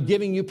 I'm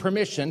giving you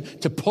permission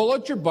to pull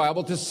out your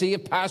Bible to see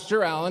if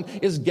Pastor Allen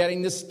is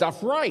getting this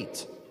stuff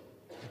right.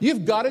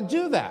 You've got to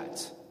do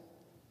that.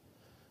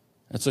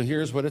 And so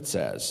here's what it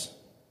says.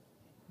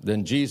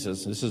 Then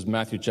Jesus, this is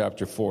Matthew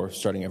chapter 4,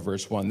 starting at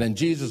verse 1. Then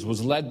Jesus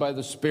was led by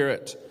the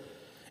Spirit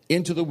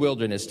into the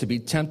wilderness to be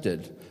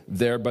tempted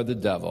there by the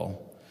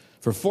devil.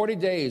 For 40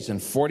 days and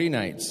 40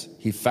 nights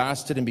he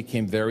fasted and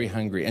became very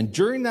hungry. And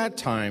during that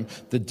time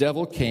the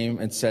devil came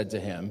and said to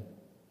him,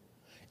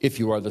 "If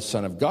you are the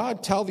Son of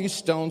God, tell these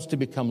stones to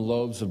become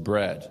loaves of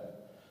bread."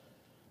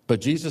 But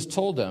Jesus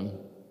told him,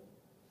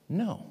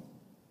 no.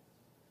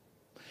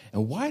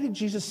 And why did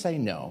Jesus say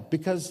no?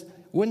 Because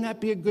wouldn't that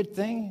be a good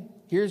thing?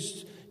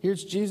 Here's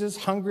Jesus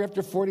hungry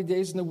after 40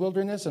 days in the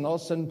wilderness, and all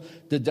of a sudden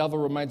the devil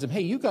reminds him,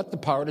 hey, you got the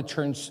power to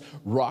turn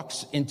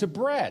rocks into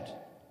bread.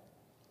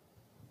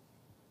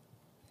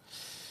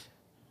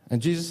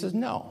 And Jesus says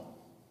no.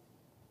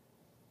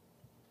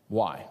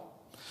 Why?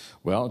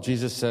 Well,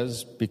 Jesus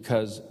says,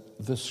 because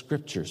the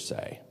Scriptures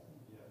say.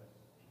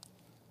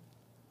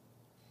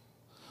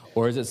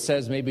 Or as it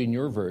says maybe in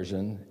your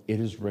version, it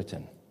is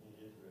written.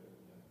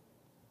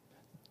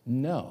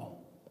 No,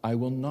 I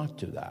will not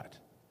do that,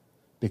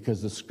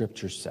 because the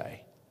scriptures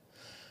say.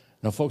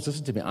 Now, folks,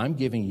 listen to me. I'm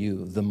giving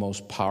you the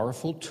most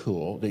powerful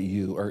tool that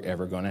you are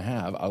ever going to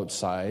have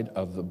outside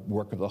of the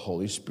work of the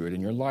Holy Spirit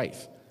in your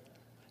life.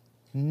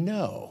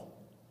 No,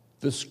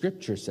 the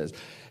scripture says.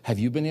 Have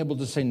you been able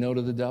to say no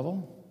to the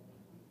devil?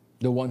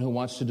 The one who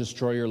wants to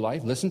destroy your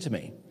life? Listen to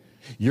me.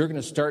 You're going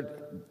to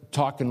start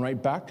talking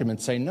right back to him and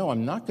say, no,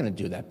 I'm not going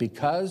to do that,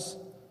 because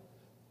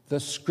the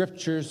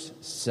scriptures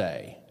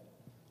say.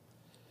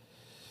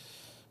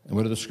 And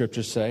what do the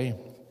scriptures say?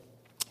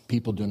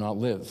 People do not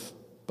live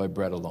by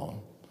bread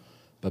alone,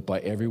 but by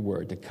every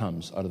word that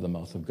comes out of the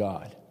mouth of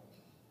God.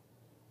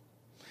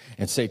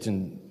 And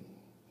Satan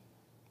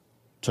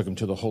took him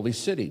to the holy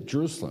city,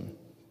 Jerusalem,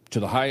 to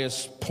the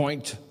highest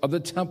point of the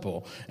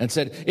temple, and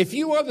said, if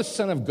you are the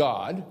Son of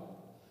God,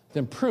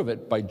 then prove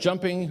it by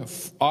jumping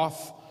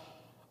off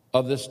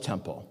of this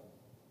temple.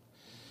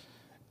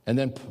 And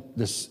then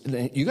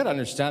you got to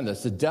understand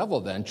this. The devil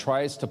then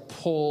tries to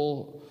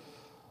pull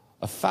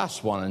a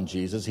fast one on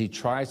Jesus. He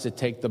tries to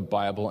take the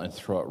Bible and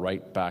throw it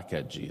right back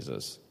at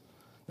Jesus.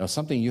 Now,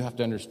 something you have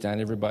to understand,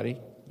 everybody.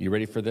 You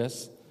ready for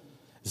this?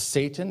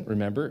 Satan,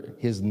 remember,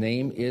 his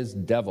name is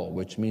devil,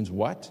 which means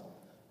what?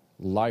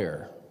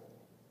 Liar.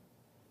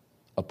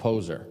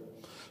 Opposer.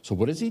 So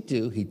what does he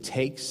do? He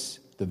takes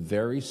the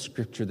very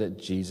scripture that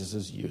Jesus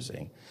is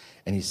using,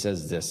 and he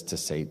says this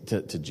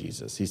to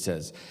Jesus. He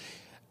says,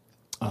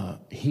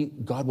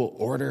 God will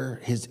order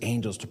his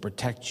angels to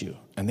protect you,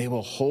 and they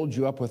will hold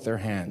you up with their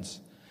hands,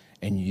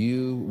 and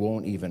you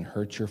won't even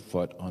hurt your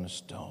foot on a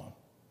stone.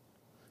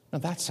 Now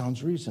that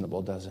sounds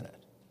reasonable, doesn't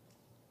it?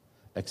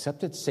 Except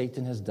that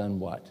Satan has done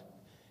what?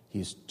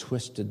 He's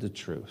twisted the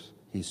truth.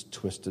 He's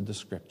twisted the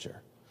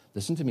scripture.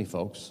 Listen to me,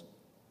 folks.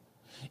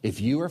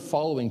 If you are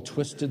following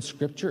twisted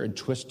scripture and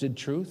twisted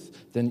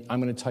truth, then I'm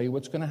going to tell you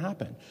what's going to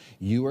happen.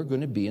 You are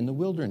going to be in the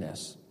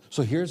wilderness.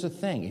 So here's the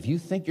thing. If you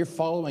think you're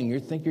following, you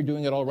think you're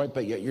doing it all right,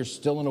 but yet you're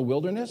still in a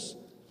wilderness,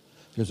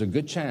 there's a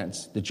good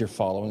chance that you're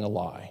following a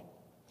lie.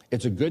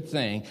 It's a good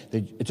thing.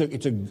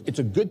 There's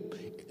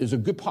a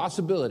good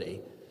possibility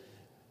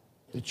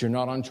that you're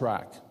not on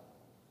track.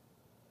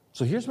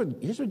 So here's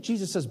what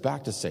Jesus says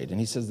back to Satan.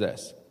 He says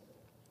this.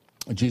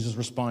 Jesus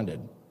responded,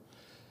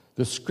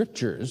 the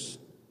scriptures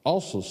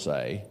also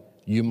say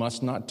you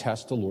must not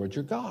test the Lord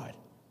your God.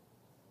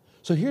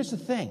 So here's the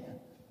thing.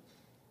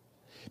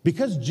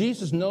 Because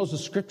Jesus knows the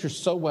scriptures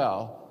so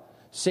well,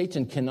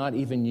 Satan cannot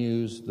even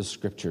use the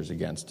scriptures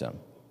against him.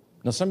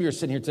 Now, some of you are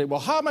sitting here and say, well,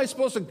 how am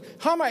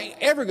I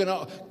ever going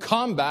to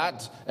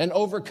combat and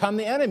overcome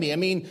the enemy? I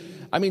mean,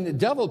 the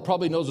devil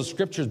probably knows the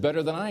scriptures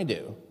better than I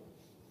do.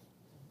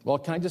 Well,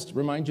 can I just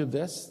remind you of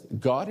this?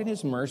 God in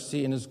his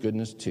mercy and his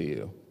goodness to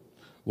you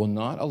will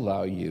not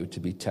allow you to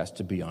be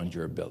tested beyond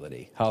your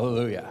ability.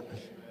 Hallelujah.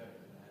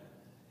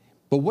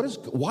 But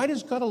why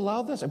does God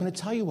allow this? I'm going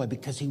to tell you why.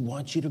 Because he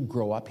wants you to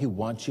grow up. He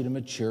wants you to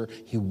mature.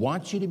 He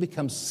wants you to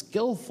become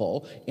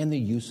skillful in the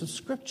use of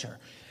Scripture.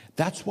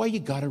 That's why you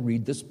got to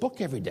read this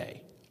book every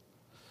day.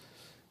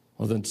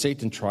 Well, then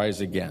Satan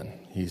tries again.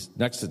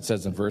 Next it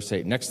says in verse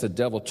 8, next the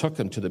devil took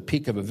him to the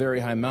peak of a very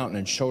high mountain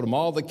and showed him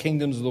all the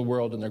kingdoms of the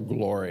world and their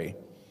glory.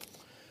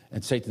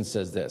 And Satan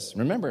says this.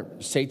 Remember,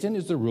 Satan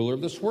is the ruler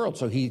of this world,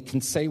 so he can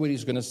say what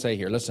he's going to say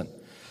here. Listen,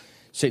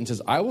 Satan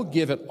says, I will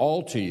give it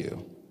all to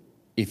you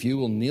if you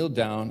will kneel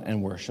down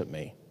and worship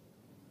me.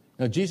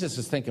 Now, Jesus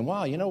is thinking,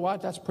 wow, you know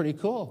what? That's pretty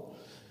cool.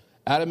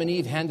 Adam and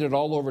Eve handed it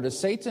all over to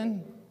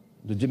Satan,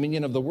 the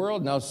dominion of the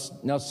world.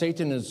 Now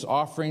Satan is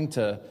offering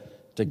to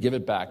give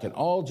it back. And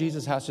all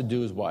Jesus has to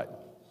do is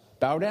what?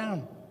 Bow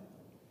down.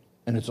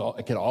 And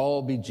it can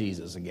all be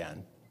Jesus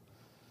again.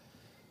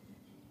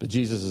 But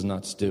Jesus is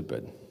not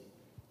stupid.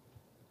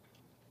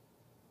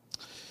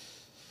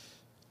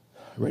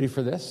 Ready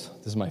for this?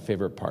 This is my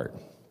favorite part.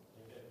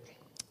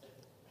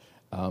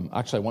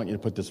 Actually, I want you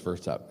to put this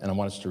verse up, and I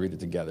want us to read it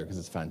together because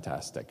it's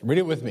fantastic. Read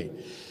it with me.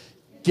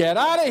 Get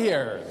out of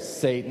here,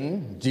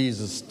 Satan,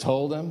 Jesus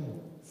told him,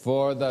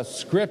 for the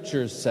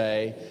scriptures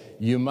say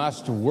you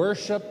must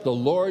worship the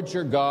Lord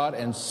your God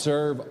and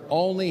serve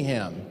only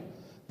him.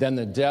 Then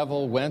the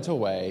devil went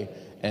away,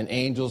 and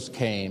angels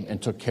came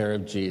and took care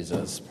of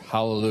Jesus.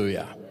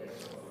 Hallelujah.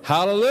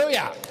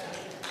 Hallelujah.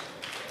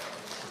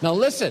 Now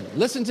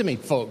listen to me,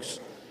 folks.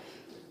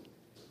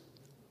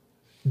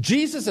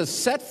 Jesus has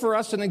set for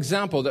us an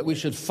example that we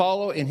should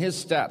follow in his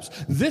steps.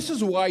 This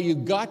is why you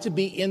got to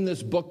be in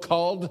this book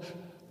called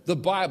the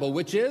Bible,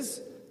 which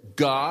is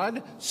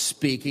God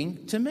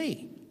speaking to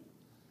me.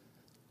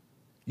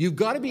 You've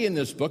got to be in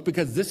this book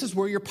because this is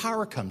where your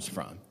power comes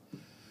from.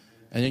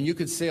 And then you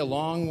could say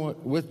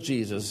along with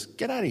Jesus,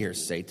 get out of here,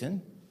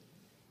 Satan.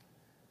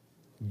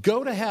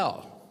 Go to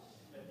hell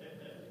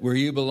where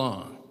you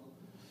belong.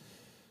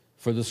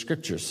 For the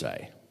scriptures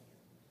say.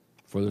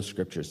 For the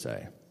scriptures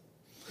say.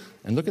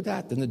 And look at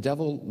that. Then the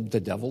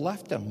devil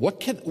left him. What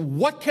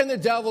can the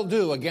devil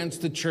do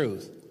against the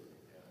truth?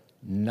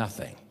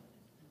 Nothing.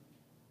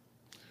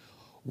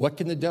 What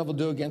can the devil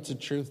do against the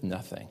truth?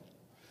 Nothing.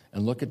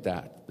 And look at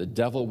that. The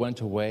devil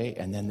went away,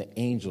 and then the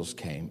angels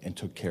came and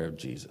took care of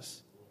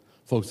Jesus.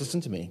 Folks,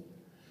 listen to me.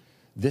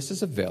 This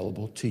is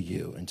available to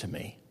you and to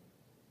me.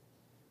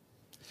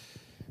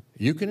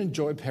 You can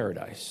enjoy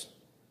paradise,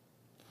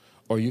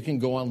 or you can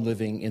go on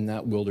living in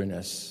that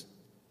wilderness,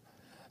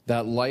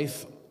 that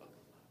life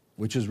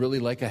which is really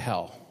like a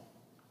hell.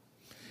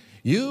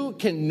 You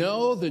can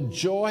know the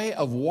joy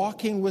of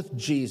walking with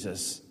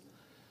Jesus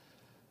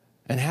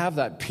and have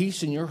that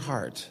peace in your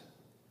heart.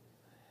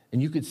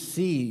 And you could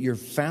see your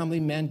family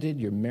mended,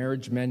 your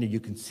marriage mended.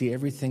 You can see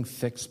everything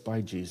fixed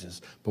by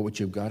Jesus. But what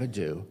you've got to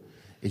do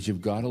is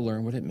you've got to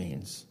learn what it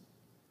means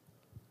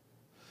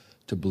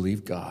to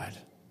believe God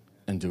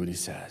and do what he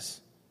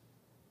says.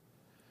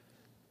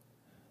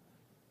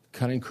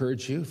 Can I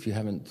encourage you, if you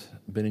haven't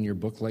been in your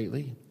book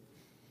lately?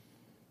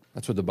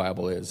 That's what the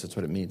Bible is. That's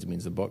what it means. It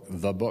means the book.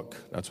 The book.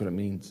 That's what it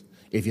means.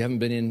 If you haven't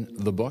been in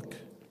the book,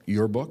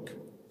 your book,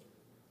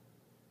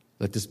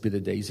 let this be the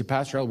day. You say,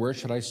 Pastor Al, where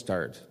should I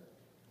start?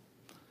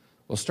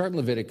 Well, start in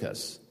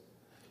Leviticus.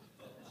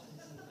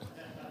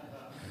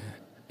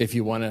 If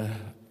you want to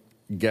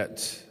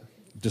get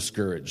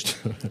discouraged.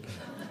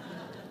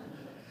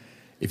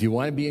 If you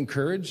want to be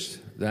encouraged,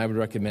 then I would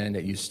recommend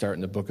that you start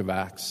in the book of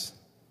Acts.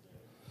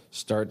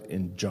 Start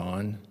in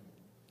John.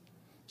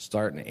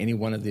 Start in any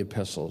one of the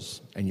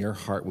epistles, and your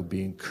heart will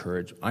be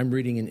encouraged. I'm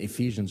reading in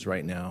Ephesians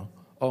right now.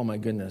 Oh, my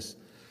goodness.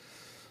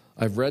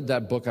 I've read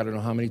that book I don't know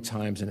how many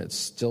times, and it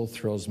still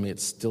thrills me. It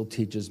still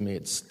teaches me.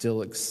 It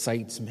still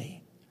excites me.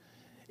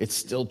 It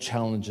still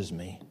challenges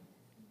me.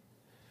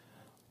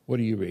 What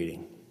are you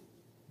reading?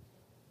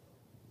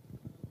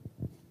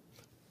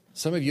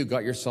 Some of you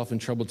got yourself in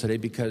trouble today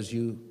because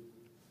you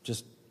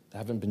just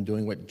haven't been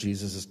doing what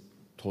Jesus has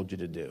told you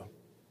to do.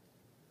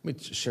 Let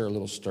me share a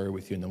little story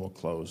with you, and then we'll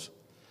close.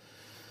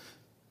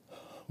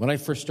 When I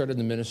first started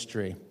the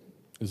ministry,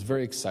 it was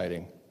very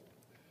exciting.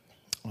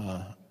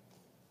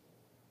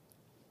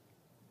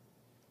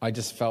 I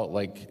just felt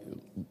like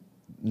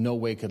no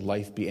way could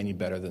life be any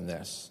better than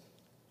this.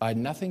 I had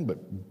nothing but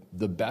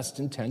the best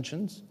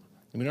intentions.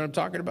 You know what I'm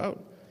talking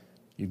about?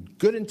 You have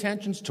good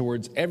intentions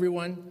towards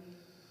everyone.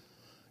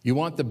 You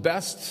want the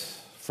best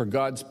for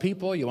God's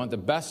people. You want the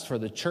best for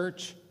the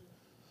church.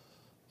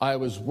 I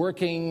was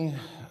working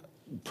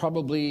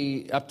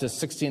probably up to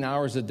 16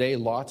 hours a day,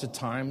 lots of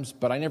times,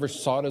 but I never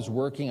saw it as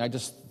working. I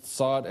just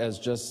saw it as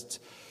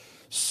just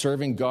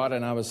serving God,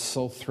 and I was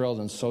so thrilled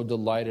and so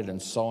delighted and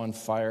so on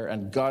fire.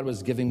 And God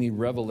was giving me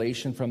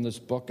revelation from this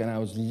book, and I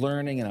was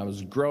learning and I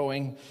was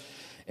growing,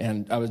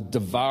 and I was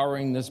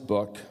devouring this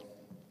book.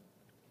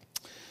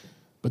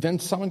 But then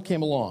someone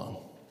came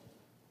along,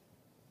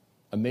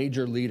 a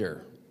major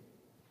leader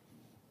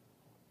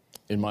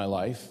in my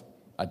life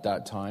at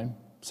that time,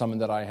 someone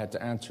that I had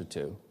to answer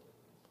to.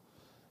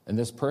 And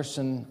this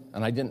person,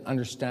 and I didn't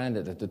understand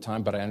it at the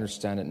time, but I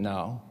understand it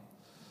now.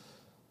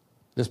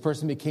 This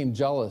person became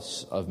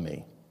jealous of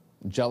me,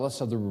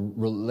 jealous of the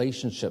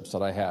relationships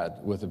that I had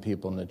with the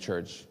people in the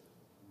church.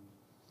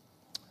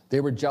 They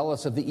were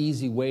jealous of the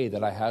easy way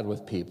that I had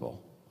with people.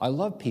 I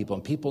love people,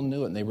 and people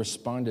knew it, and they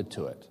responded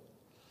to it.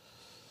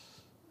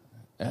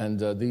 And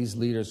these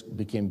leaders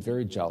became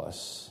very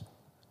jealous.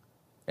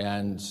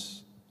 And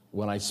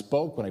when I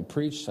spoke, when I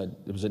preached,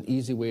 it was an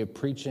easy way of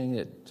preaching.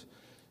 It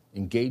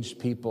engaged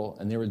people,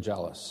 and they were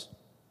jealous.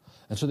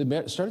 And so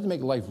they started to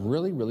make life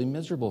really, really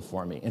miserable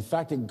for me. In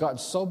fact, it got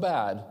so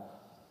bad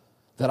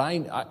that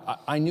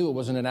I knew it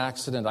wasn't an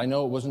accident. I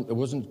know it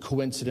wasn't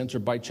coincidence or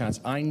by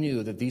chance. I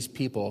knew that these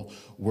people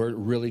were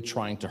really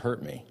trying to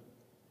hurt me.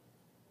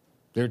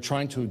 They were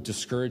trying to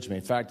discourage me.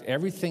 In fact,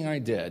 everything I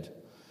did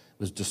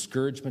was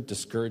discouragement,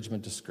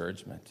 discouragement,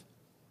 discouragement.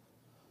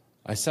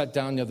 I sat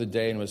down the other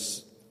day and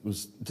was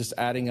just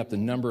adding up the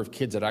number of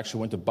kids that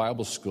actually went to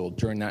Bible school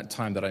during that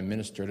time that I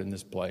ministered in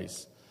this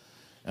place.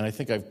 And I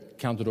think I've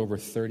counted over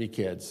 30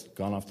 kids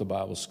gone off to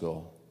Bible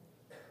school.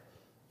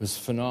 It was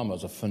phenomenal.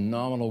 It was a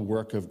phenomenal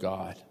work of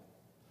God.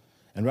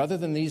 And rather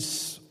than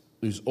these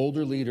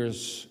older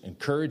leaders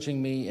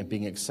encouraging me and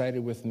being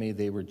excited with me,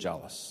 they were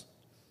jealous.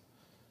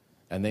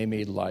 And they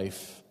made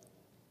life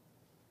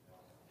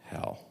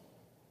hell.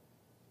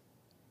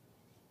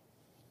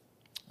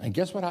 And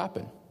guess what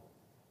happened?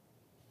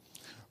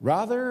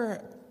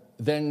 Rather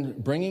than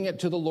bringing it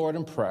to the Lord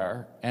in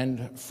prayer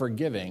and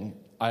forgiving,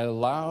 I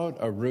allowed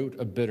a root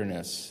of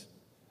bitterness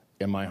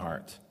in my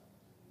heart.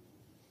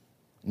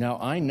 Now,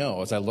 I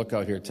know as I look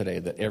out here today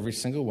that every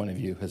single one of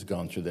you has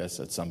gone through this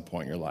at some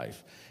point in your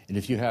life. And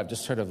if you have,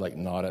 just sort of like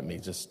nod at me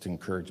just to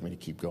encourage me to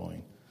keep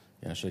going.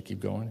 Yeah, should I keep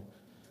going?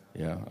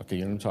 Yeah, okay,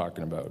 you know what I'm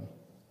talking about.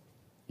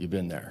 You've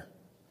been there.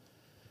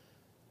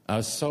 I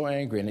was so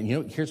angry,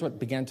 and here's what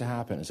began to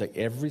happen. It's like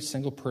every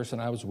single person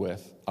I was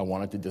with, I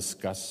wanted to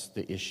discuss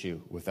the issue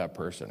with that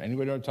person.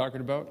 Anybody know what I'm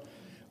talking about?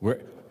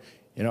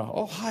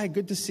 Oh, hi,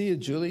 good to see you,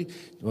 Julie.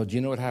 Well, do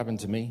you know what happened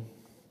to me?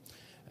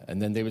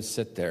 And then they would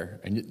sit there,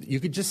 and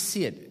you could just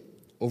see it.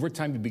 Over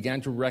time, you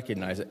began to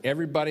recognize that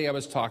everybody I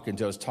was talking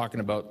to, I was talking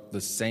about the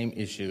same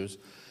issues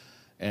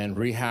and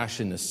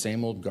rehashing the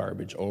same old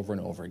garbage over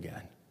and over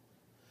again.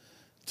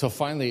 Till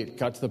finally, it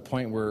got to the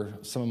point where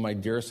some of my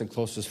dearest and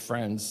closest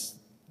friends,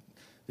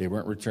 They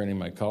weren't returning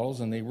my calls,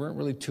 and they weren't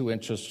really too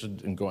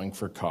interested in going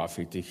for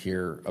coffee to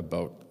hear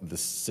about the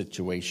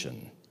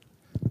situation.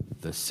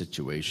 The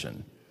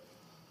situation.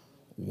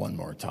 One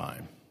more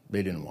time.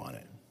 They didn't want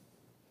it.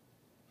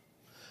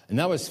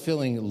 And I was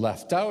feeling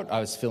left out.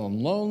 I was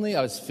feeling lonely.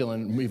 I was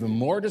feeling even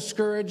more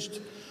discouraged.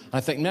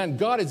 I think, man,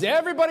 God, is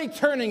everybody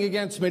turning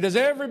against me? Does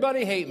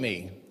everybody hate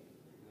me?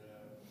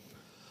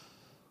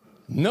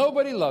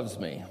 Nobody loves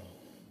me.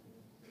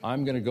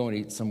 I'm going to go and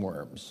eat some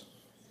worms.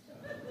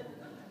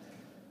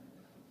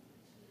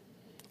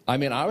 I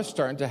mean, I was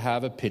starting to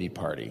have a pity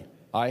party.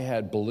 I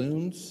had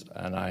balloons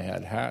and I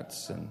had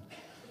hats and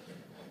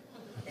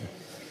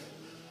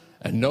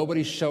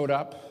nobody showed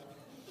up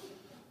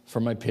for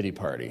my pity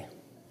party.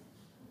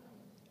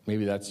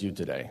 Maybe that's you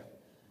today.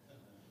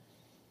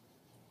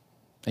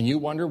 And you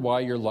wonder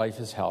why your life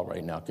is hell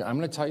right now. I'm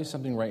going to tell you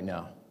something right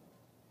now.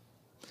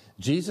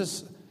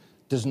 Jesus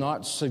does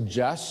not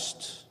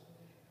suggest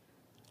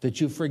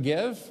that you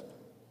forgive.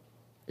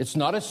 It's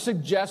not a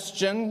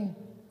suggestion.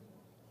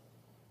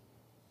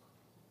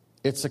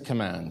 It's a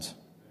command.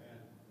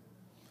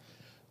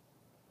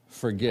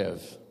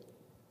 Forgive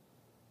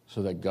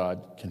so that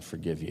God can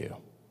forgive you.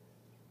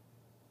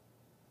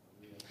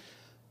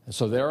 And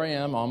so there I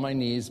am on my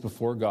knees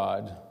before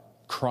God,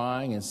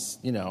 crying, and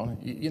you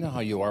know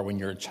how you are when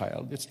you're a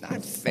child. It's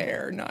not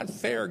fair,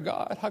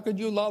 God. How could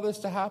you allow this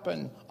to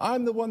happen?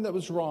 I'm the one that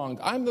was wronged.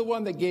 I'm the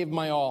one that gave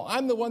my all.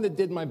 I'm the one that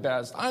did my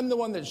best. I'm the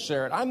one that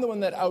shared. I'm the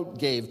one that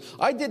outgave.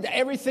 I did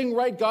everything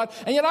right, God,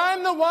 and yet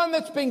I'm the one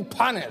that's being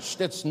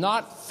punished. It's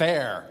not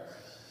fair.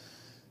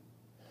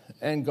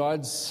 And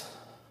I'm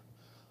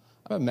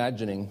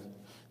imagining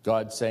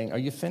God saying, are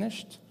you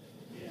finished?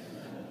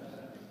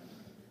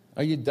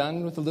 Are you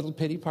done with the little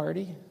pity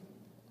party?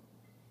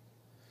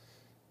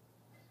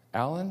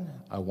 Alan,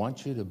 I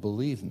want you to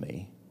believe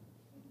me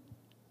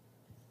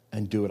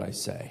and do what I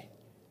say.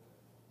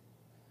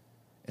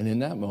 And in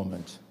that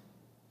moment,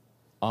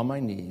 on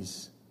my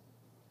knees,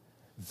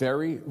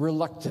 very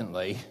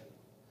reluctantly,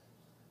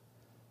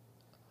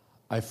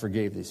 I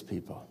forgave these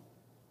people.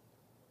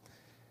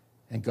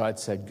 And God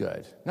said,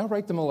 good. Now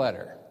write them a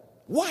letter.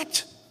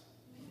 What?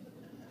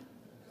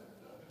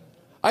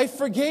 I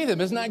forgave them.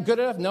 Isn't that good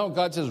enough? No,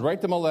 God says,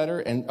 write them a letter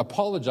and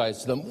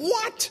apologize to them.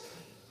 What?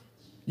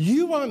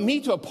 You want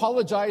me to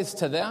apologize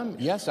to them?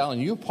 Yes, Alan,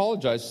 you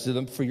apologize to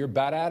them for your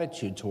bad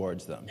attitude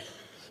towards them.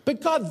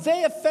 But God,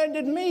 they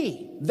offended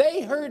me.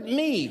 They hurt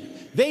me.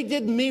 They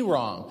did me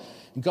wrong.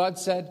 And God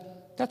said,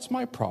 that's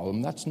my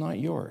problem. That's not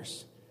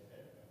yours.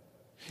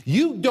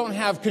 You don't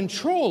have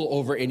control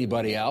over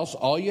anybody else.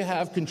 All you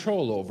have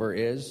control over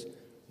is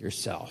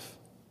yourself.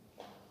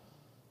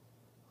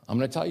 I'm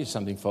going to tell you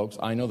something, folks.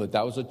 I know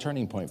that was a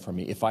turning point for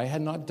me. If I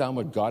had not done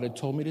what God had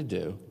told me to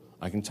do,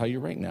 I can tell you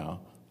right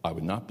now, I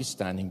would not be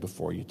standing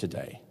before you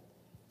today.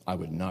 I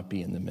would not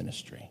be in the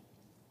ministry.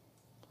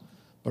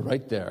 But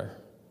right there,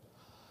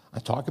 I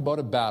talk about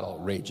a battle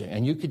raging,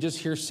 and you could just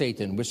hear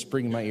Satan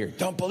whispering in my ear,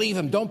 don't believe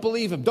him, don't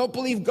believe him, don't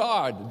believe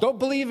God, don't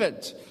believe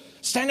it.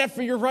 Stand up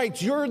for your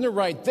rights. You're in the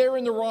right, they're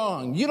in the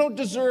wrong. You don't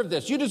deserve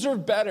this. You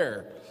deserve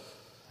better.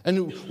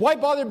 And why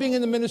bother being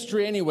in the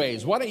ministry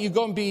anyways? Why don't you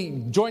go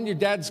and join your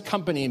dad's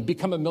company and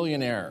become a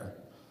millionaire?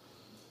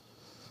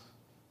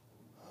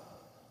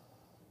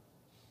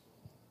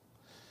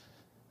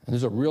 And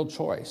there's a real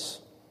choice.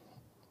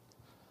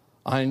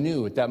 I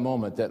knew at that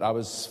moment that I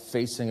was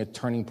facing a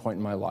turning point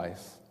in my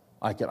life.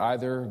 I could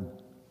either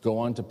go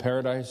on to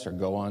paradise or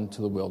go on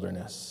to the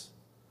wilderness.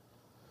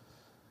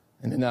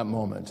 And in that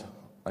moment,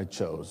 I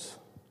chose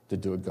to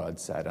do what God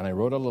said. And I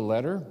wrote out a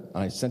letter,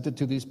 and I sent it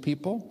to these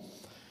people.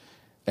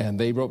 And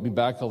they wrote me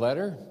back a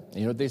letter. And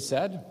you know what they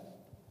said?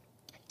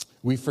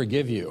 We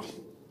forgive you.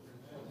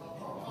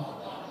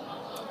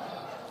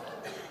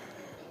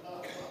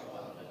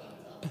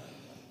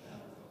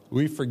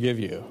 We forgive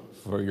you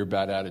for your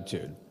bad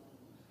attitude.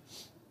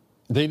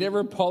 They never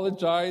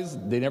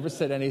apologized. They never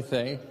said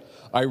anything.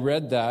 I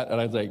read that,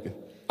 and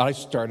I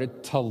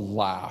started to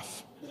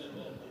laugh.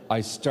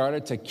 I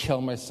started to kill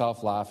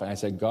myself laughing. I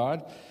said,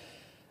 God,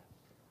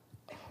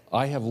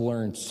 I have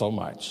learned so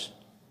much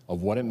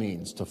of what it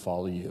means to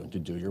follow you and to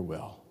do your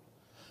will.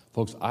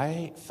 Folks,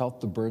 I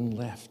felt the burden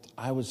lift.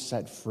 I was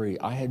set free.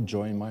 I had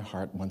joy in my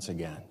heart once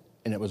again.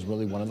 And it was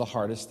really one of the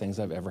hardest things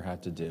I've ever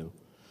had to do.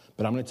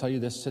 But I'm going to tell you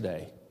this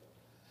today.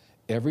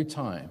 Every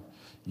time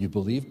you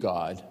believe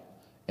God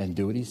and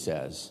do what he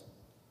says,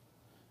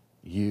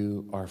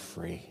 you are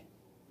free.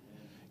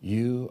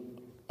 You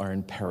are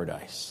in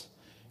paradise.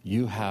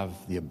 You have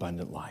the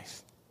abundant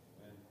life.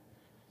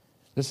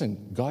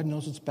 Listen, God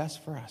knows what's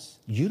best for us.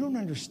 You don't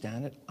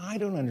understand it. I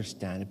don't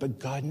understand it, but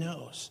God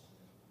knows.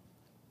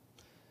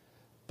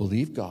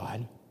 Believe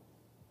God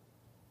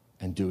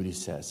and do what he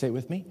says. Say it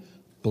with me.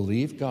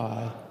 Believe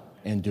God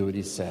and do what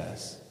he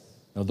says.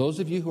 Now, those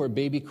of you who are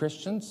baby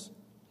Christians,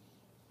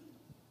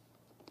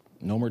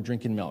 no more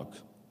drinking milk.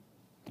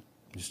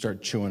 You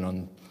start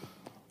chewing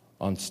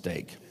on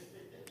steak.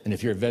 And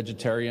if you're a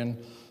vegetarian,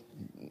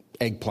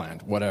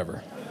 eggplant,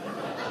 whatever.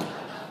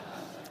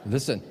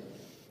 Listen,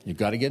 you've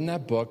got to get in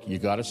that book.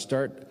 You've got to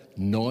start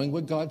knowing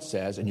what God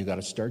says, and you got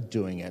to start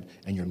doing it,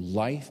 and your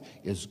life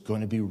is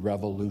going to be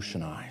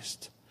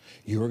revolutionized.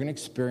 You are going to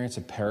experience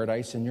a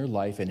paradise in your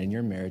life and in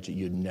your marriage that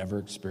you'd never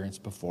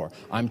experienced before.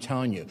 I'm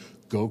telling you,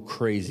 go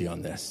crazy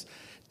on this.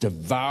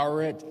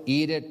 Devour it,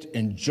 eat it,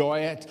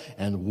 enjoy it,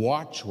 and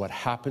watch what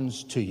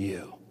happens to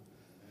you.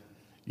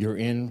 You're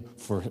in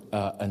for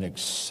an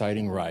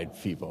exciting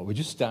ride, people. Would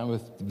you stand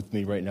with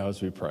me right now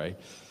as we pray?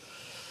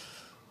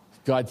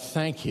 God,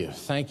 thank you.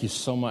 Thank you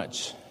so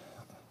much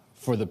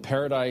for the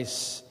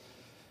paradise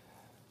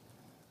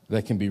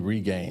that can be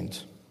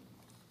regained.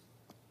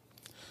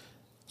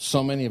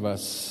 So many of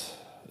us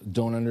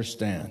don't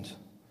understand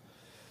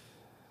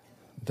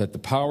that the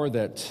power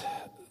that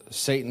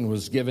Satan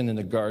was given in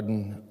the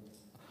Garden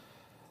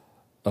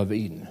of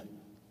Eden,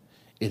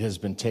 it has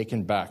been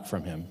taken back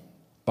from him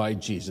by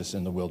Jesus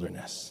in the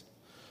wilderness,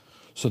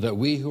 so that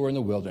we who are in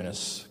the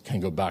wilderness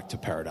can go back to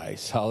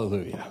paradise.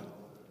 Hallelujah.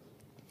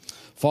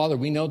 Father,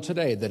 we know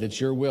today that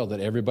it's your will that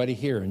everybody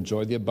here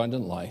enjoy the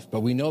abundant life, but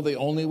we know the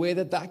only way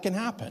that that can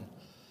happen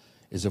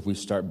is if we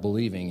start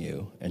believing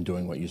you and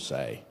doing what you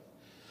say.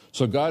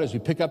 So God, as we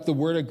pick up the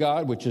word of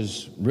God, which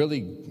is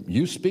really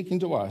you speaking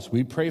to us,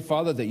 we pray,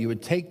 Father, that you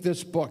would take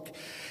this book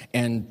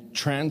and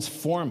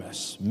transform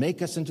us,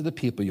 make us into the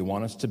people you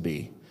want us to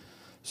be,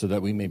 so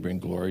that we may bring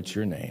glory to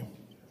your name.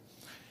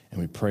 And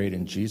we pray it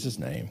in Jesus'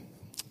 name.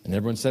 And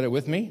everyone said it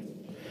with me?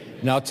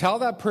 Now tell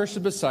that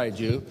person beside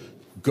you,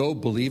 go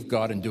believe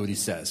God and do what he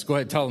says. Go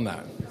ahead, tell them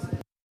that.